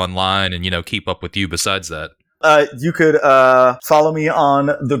work online and, keep up with you besides that? You could follow me on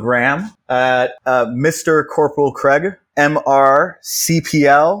the gram at Mr. Corporal Craig,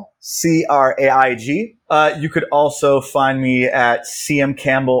 MRCPLCRAIG. You could also find me at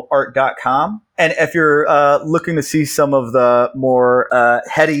cmcampbellart.com. And if you're looking to see some of the more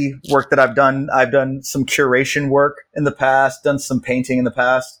heady work that I've done some curation work in the past, done some painting in the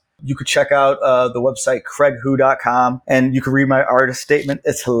past. You could check out the website craighoo.com, and you can read my artist statement.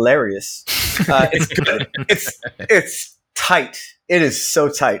 It's hilarious. It's good. It's tight. It is so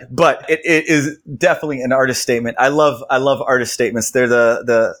tight, but it is definitely an artist statement. I love artist statements. They're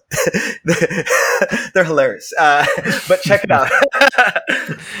they're hilarious. But check it out.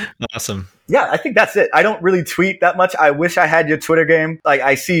 Awesome. Yeah, I think that's it. I don't really tweet that much. I wish I had your Twitter game. Like,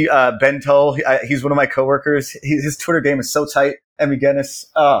 I see Ben Toll. He's one of my coworkers. His Twitter game is so tight. Emmy Guinness.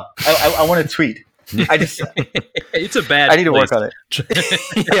 I want to tweet. It's a bad. I need to work on it.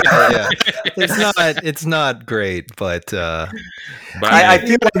 yeah. It's not great, but I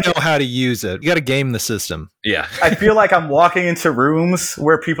feel like I know how to use it. You got to game the system. Yeah. I feel like I'm walking into rooms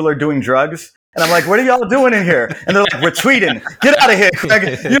where people are doing drugs, and I'm like, "What are y'all doing in here?" And they're like, "We're tweeting. Get out of here,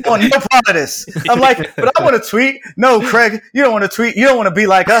 Craig. You don't want no part of this." I'm like, "But I want to tweet." No, Craig, you don't want to tweet. You don't want to be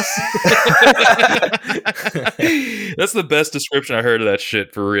like us. That's the best description I heard of that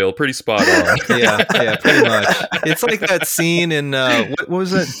shit, for real. Pretty spot on. Yeah, pretty much. It's like that scene in what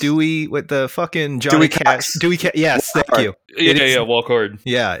was that? Dewey with the fucking Johnny Cash. Dewey Cash. Yes, thank you. Yeah, Walk Hard.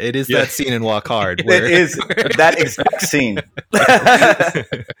 Yeah, it is that scene in Walk Hard. It is that exact scene.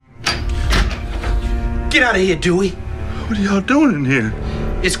 Get out of here, Dewey. What are y'all doing in here?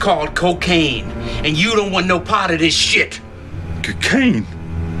 It's called cocaine, and you don't want no part of this shit. Cocaine?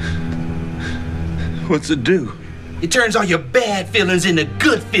 What's it do? It turns all your bad feelings into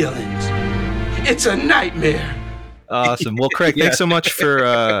good feelings. It's a nightmare. Awesome. Well, Craig, thanks so much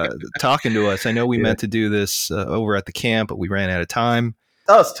for talking to us. I know we meant to do this over at the camp, but we ran out of time.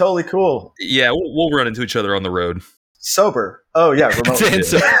 Oh, it's totally cool. Yeah, we'll run into each other on the road. Sober. Oh, yeah, remotely. That's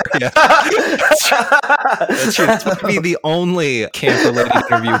true. That's probably the only camp-related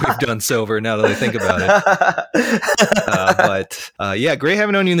interview we've done sober, now that I think about it. But great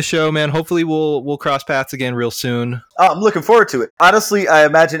having on you in the show, man. Hopefully we'll cross paths again real soon. I'm looking forward to it. Honestly, I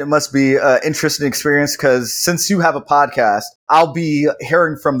imagine it must be an interesting experience, because since you have a podcast, I'll be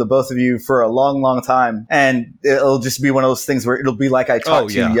hearing from the both of you for a long, long time. And it'll just be one of those things where it'll be like I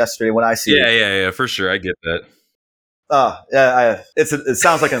talked to you yesterday when I see you. Yeah, for sure. I get that. It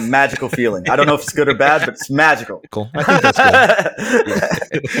sounds like a magical feeling. I don't know if it's good or bad, but it's magical. Cool. I think that's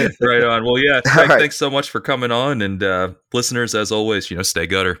good. Right on. Well, yeah. Craig, thanks so much for coming on. And listeners, as always, stay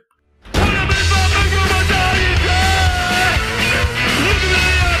gutter.